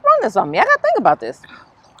 You just sprung this on me. I gotta think about this.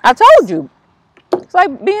 I told you. It's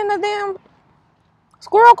like being a damn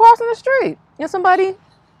squirrel crossing the street. And somebody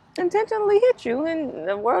intentionally hit you, and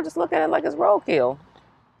the world just look at it like it's roadkill.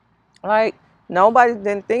 Like, nobody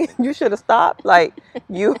didn't think you should have stopped. Like,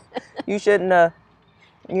 you shouldn't have,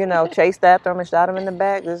 chased after him and shot him in the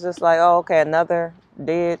back. It's just like, oh, okay, another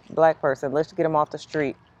dead Black person. Let's get him off the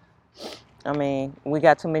street. I mean, we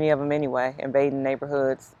got too many of them anyway, invading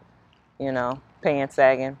neighborhoods, pants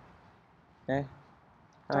sagging.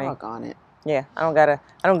 Doggone it. Yeah, I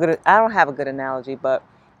don't have a good analogy, but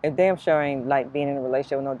it damn sure ain't like being in a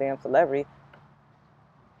relationship with no damn celebrity.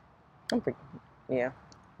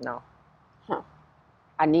 No. Huh.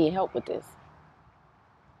 I need help with this.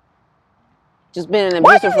 Just being in an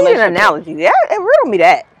abusive relationship. Why do you need an analogy? Yeah, riddle me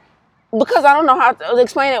that. Because I don't know how to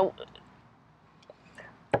explain it.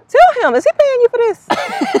 Tell him, is he paying you for this?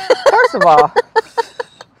 First of all,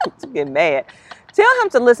 I'm getting mad. Tell him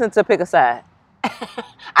to listen to Pick a Side.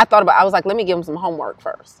 I was like, let me give him some homework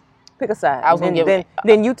first. Pick a side. I was gonna give him.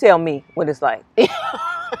 Then you tell me what it's like. The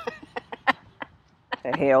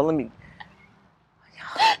hell, let me.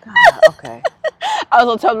 God, okay. I was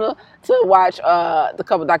gonna tell him to watch the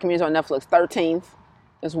couple documentaries on Netflix. 13th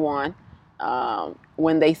is one.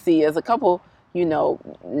 when they see us. A couple,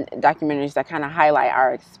 documentaries that kind of highlight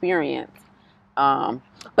our experience.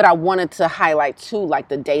 But I wanted to highlight too, like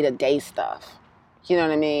the day-to-day stuff. You know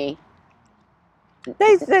what I mean?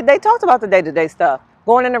 They talked about the day-to-day stuff.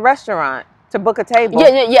 Going in a restaurant to book a table.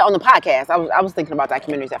 Yeah, on the podcast. I was thinking about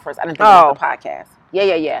documentaries at first. I didn't think about the podcast.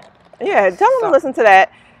 Yeah. Yeah, tell them to listen to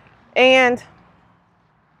that. And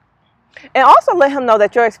also let him know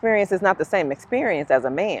that your experience is not the same experience as a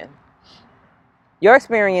man. Your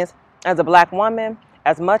experience as a black woman,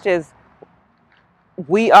 as much as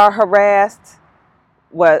we are harassed,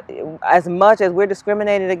 as much as we're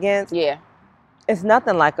discriminated against, it's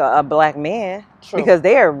nothing like a black man. True. Because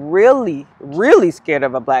they are really, really scared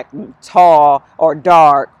of a black, tall or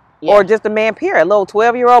dark, or just a man, period. A little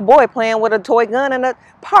 12-year-old boy playing with a toy gun in a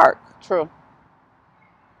park. True.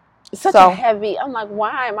 It's such a heavy. I'm like,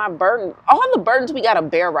 why am I burdened? All the burdens we got to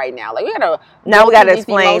bear right now. Like, we got to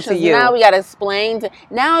explain to you. Now we got to explain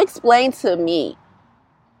to me.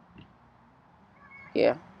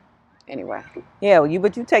 Yeah. Anyway. Yeah,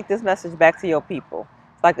 but you take this message back to your people.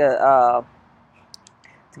 It's like to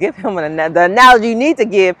give him the analogy you need to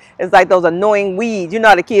give is like those annoying weeds. You know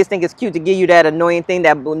how the kids think it's cute to give you that annoying thing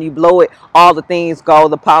that when you blow it, all the things go,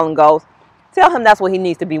 the pollen goes. Tell him that's what he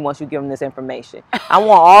needs to be once you give him this information. I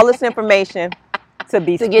want all this information to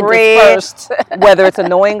be spread, whether it's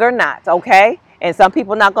annoying or not, okay? And some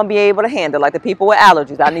people not going to be able to handle, like the people with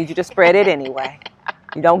allergies. I need you to spread it anyway.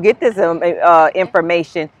 You don't get this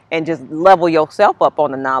information and just level yourself up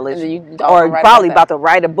on the knowledge. Or probably about to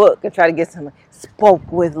write a book and try to get some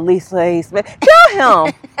spoke with Lisa A. Smith. Tell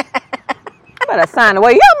him. Better sign a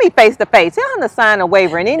waiver. Y'all meet face to face. Tell him to sign a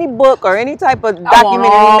waiver in any book or any type of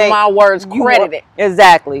document. All my words credited.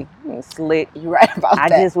 Exactly. Slick. You're right about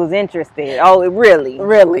that. I just was interested. Oh, really?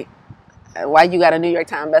 Really? Why you got a New York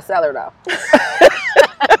Times bestseller though?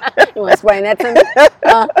 You want to explain that to me?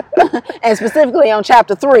 And specifically on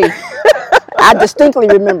chapter 3, I distinctly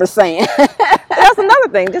remember saying. That's another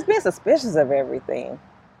thing. Just being suspicious of everything.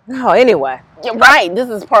 No, anyway. Yeah, right. This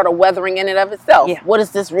is part of weathering in and of itself. Yeah. What is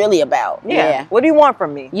this really about? Yeah. What do you want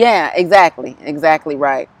from me? Yeah, exactly. Exactly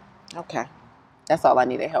right. Okay. That's all I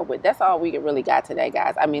needed help with. That's all we really got today,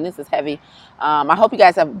 guys. I mean, this is heavy. I hope you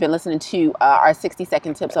guys have been listening to our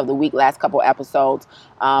 60-second tips of the week, last couple episodes.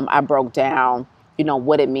 I broke down,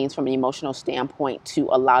 what it means from an emotional standpoint to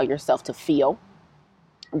allow yourself to feel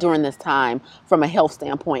during this time. From a health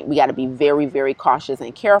standpoint, we got to be very, very cautious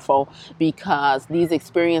and careful because these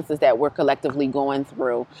experiences that we're collectively going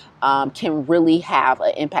through can really have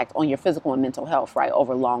an impact on your physical and mental health, right,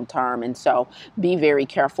 over long term. And so be very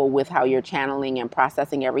careful with how you're channeling and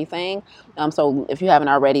processing everything. So if you haven't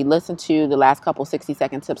already, listen to the last couple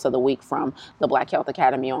 60-second tips of the week from the Black Health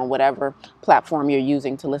Academy on whatever platform you're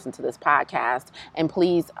using to listen to this podcast. And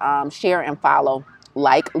please share and follow.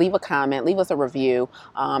 Leave a comment, leave us a review,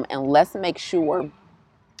 and let's make sure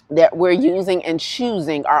that we're using and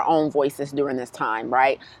choosing our own voices during this time,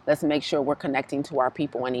 right? Let's make sure we're connecting to our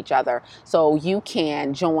people and each other. So you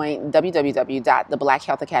can join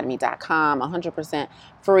www.theblackhealthacademy.com, 100%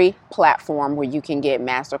 free platform where you can get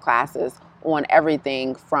masterclasses on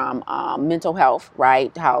everything from mental health,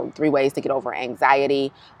 right? 3 ways to get over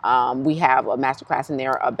anxiety. We have a masterclass in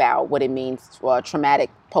there about what it means post-traumatic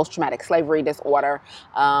slavery disorder,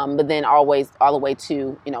 but then always all the way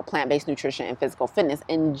to, plant-based nutrition and physical fitness.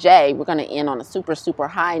 And Jay, we're going to end on a super, super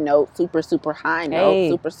high note, super, super high note, hey.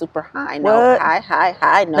 super, super high note,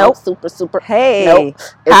 high note, nope. super, super, hey. Nope.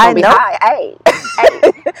 It's high going to be note.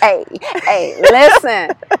 high, hey, listen,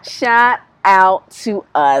 shout out to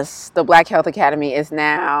us. The Black Health Academy is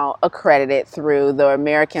now accredited through the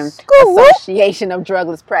American Association of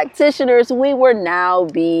Drugless Practitioners. We will now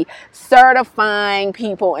be certifying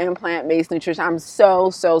people in plant-based nutrition. I'm so,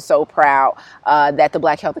 so, so proud that the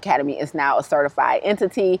Black Health Academy is now a certified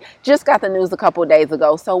entity. Just got the news a couple of days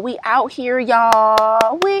ago. So we out here, y'all.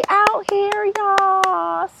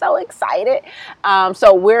 So excited.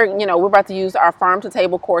 So we're about to use our farm to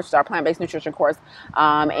table course, our plant-based nutrition course.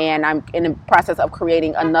 And I'm in the process of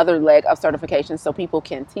creating another leg of certification so people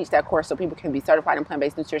can teach that course, so people can be certified in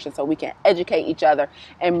plant-based nutrition, so we can educate each other,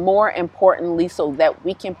 and more importantly, so that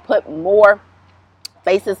we can put more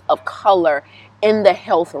faces of color in the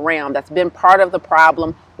health realm. That's been part of the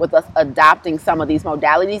problem with us adopting some of these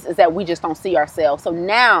modalities, is that we just don't see ourselves. So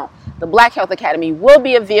now the Black Health Academy will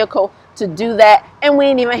be a vehicle to do that, and we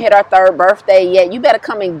ain't even hit our 3rd birthday yet. You better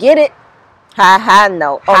come and get it. High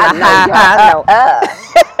note. On a high note.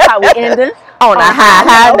 How we ending? On a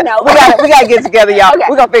high note. We gotta get together, y'all. Okay.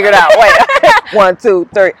 We're gonna figure it out. Wait. 1, 2,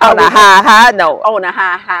 3. On a high note. On a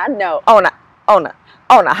high note. On a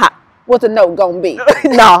high. What's the note gonna be?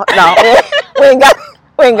 No. We ain't got.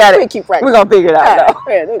 We ain't got We it. keep practicing. We're gonna figure it out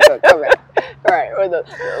though. Yeah, this is gonna come back. All right, or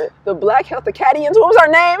the Black Health Acadians. What was our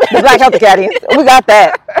name? The Black Health Acadians. We got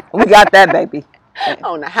that. We got that, baby.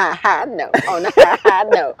 On the high note. On the high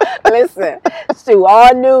note. Listen, Stu,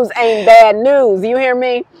 all news ain't bad news. You hear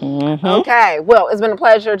me? Mm-hmm. Okay. Well, it's been a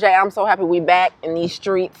pleasure, Jay. I'm so happy we back in these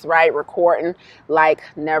streets, right? Recording like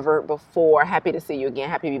never before. Happy to see you again.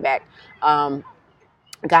 Happy to be back.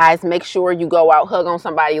 Guys, make sure you go out, hug on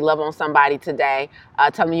somebody, love on somebody today.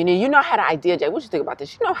 Tell them you know how the idea, Jay. What you think about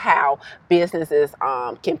this? You know how businesses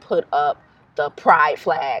can put up the pride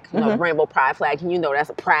flag, you know, the rainbow pride flag, and you know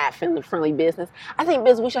that's a pride friendly business. I think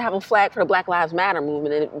we should have a flag for the Black Lives Matter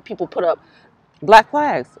movement, and people put up Black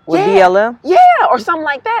flags with yeah, BLM. Yeah, or something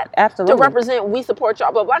like that. Absolutely. To represent, we support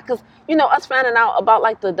y'all, blah, blah, because, you know, us finding out about,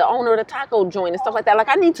 like, the owner of the taco joint and stuff like that, like,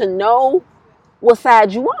 I need to know what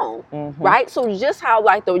side you on, right? So just how,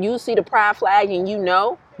 like, you see the pride flag and you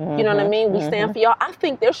know what I mean? We stand for y'all. I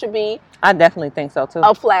think there should be I definitely think so, too.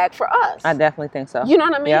 A flag for us. I definitely think so. You know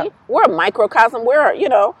what I mean? Yep. We're a microcosm. We're, you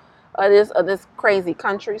know, this crazy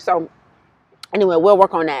country. So, anyway, we'll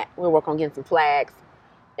work on that. We'll work on getting some flags.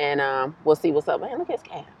 And we'll see what's up. Man, look at his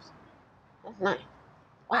calves. That's nice.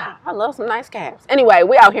 Wow, I love some nice calves. Anyway,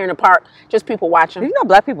 we out here in the park, just people watching. Do you know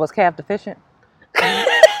black people is calf deficient?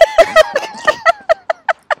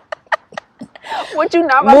 What you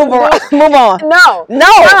not about to do? Move on. No.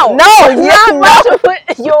 You're not about to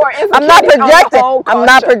put your I'm not projecting. On I'm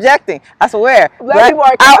not projecting. I swear. Black people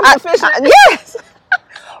are calf deficient. Yes.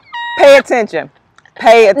 Pay attention.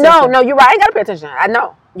 Pay attention. No, you're right. I ain't gotta pay attention. I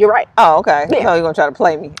know. You're right. Oh, okay. Yeah. So you're gonna try to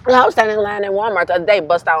play me. I was standing in line at Walmart the other day,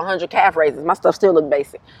 bust out 100 calf raises. My stuff still look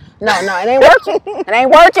basic. No, it ain't working. It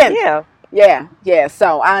ain't working. Yeah.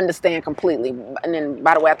 So I understand completely. And then,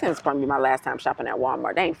 by the way, I think it's going to be my last time shopping at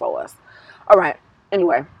Walmart. They ain't for us. All right.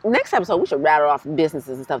 Anyway, next episode, we should rattle off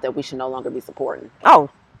businesses and stuff that we should no longer be supporting. Oh.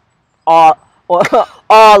 All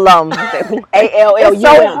ALLUM. It's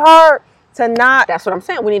so hard to not. That's what I'm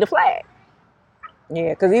saying. We need a flag.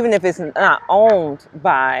 Yeah, because even if it's not owned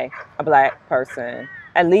by a black person,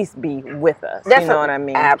 at least be with us. You know what I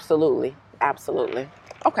mean? Absolutely.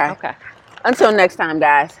 Okay. Until next time,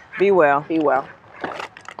 guys. Be well. Be well.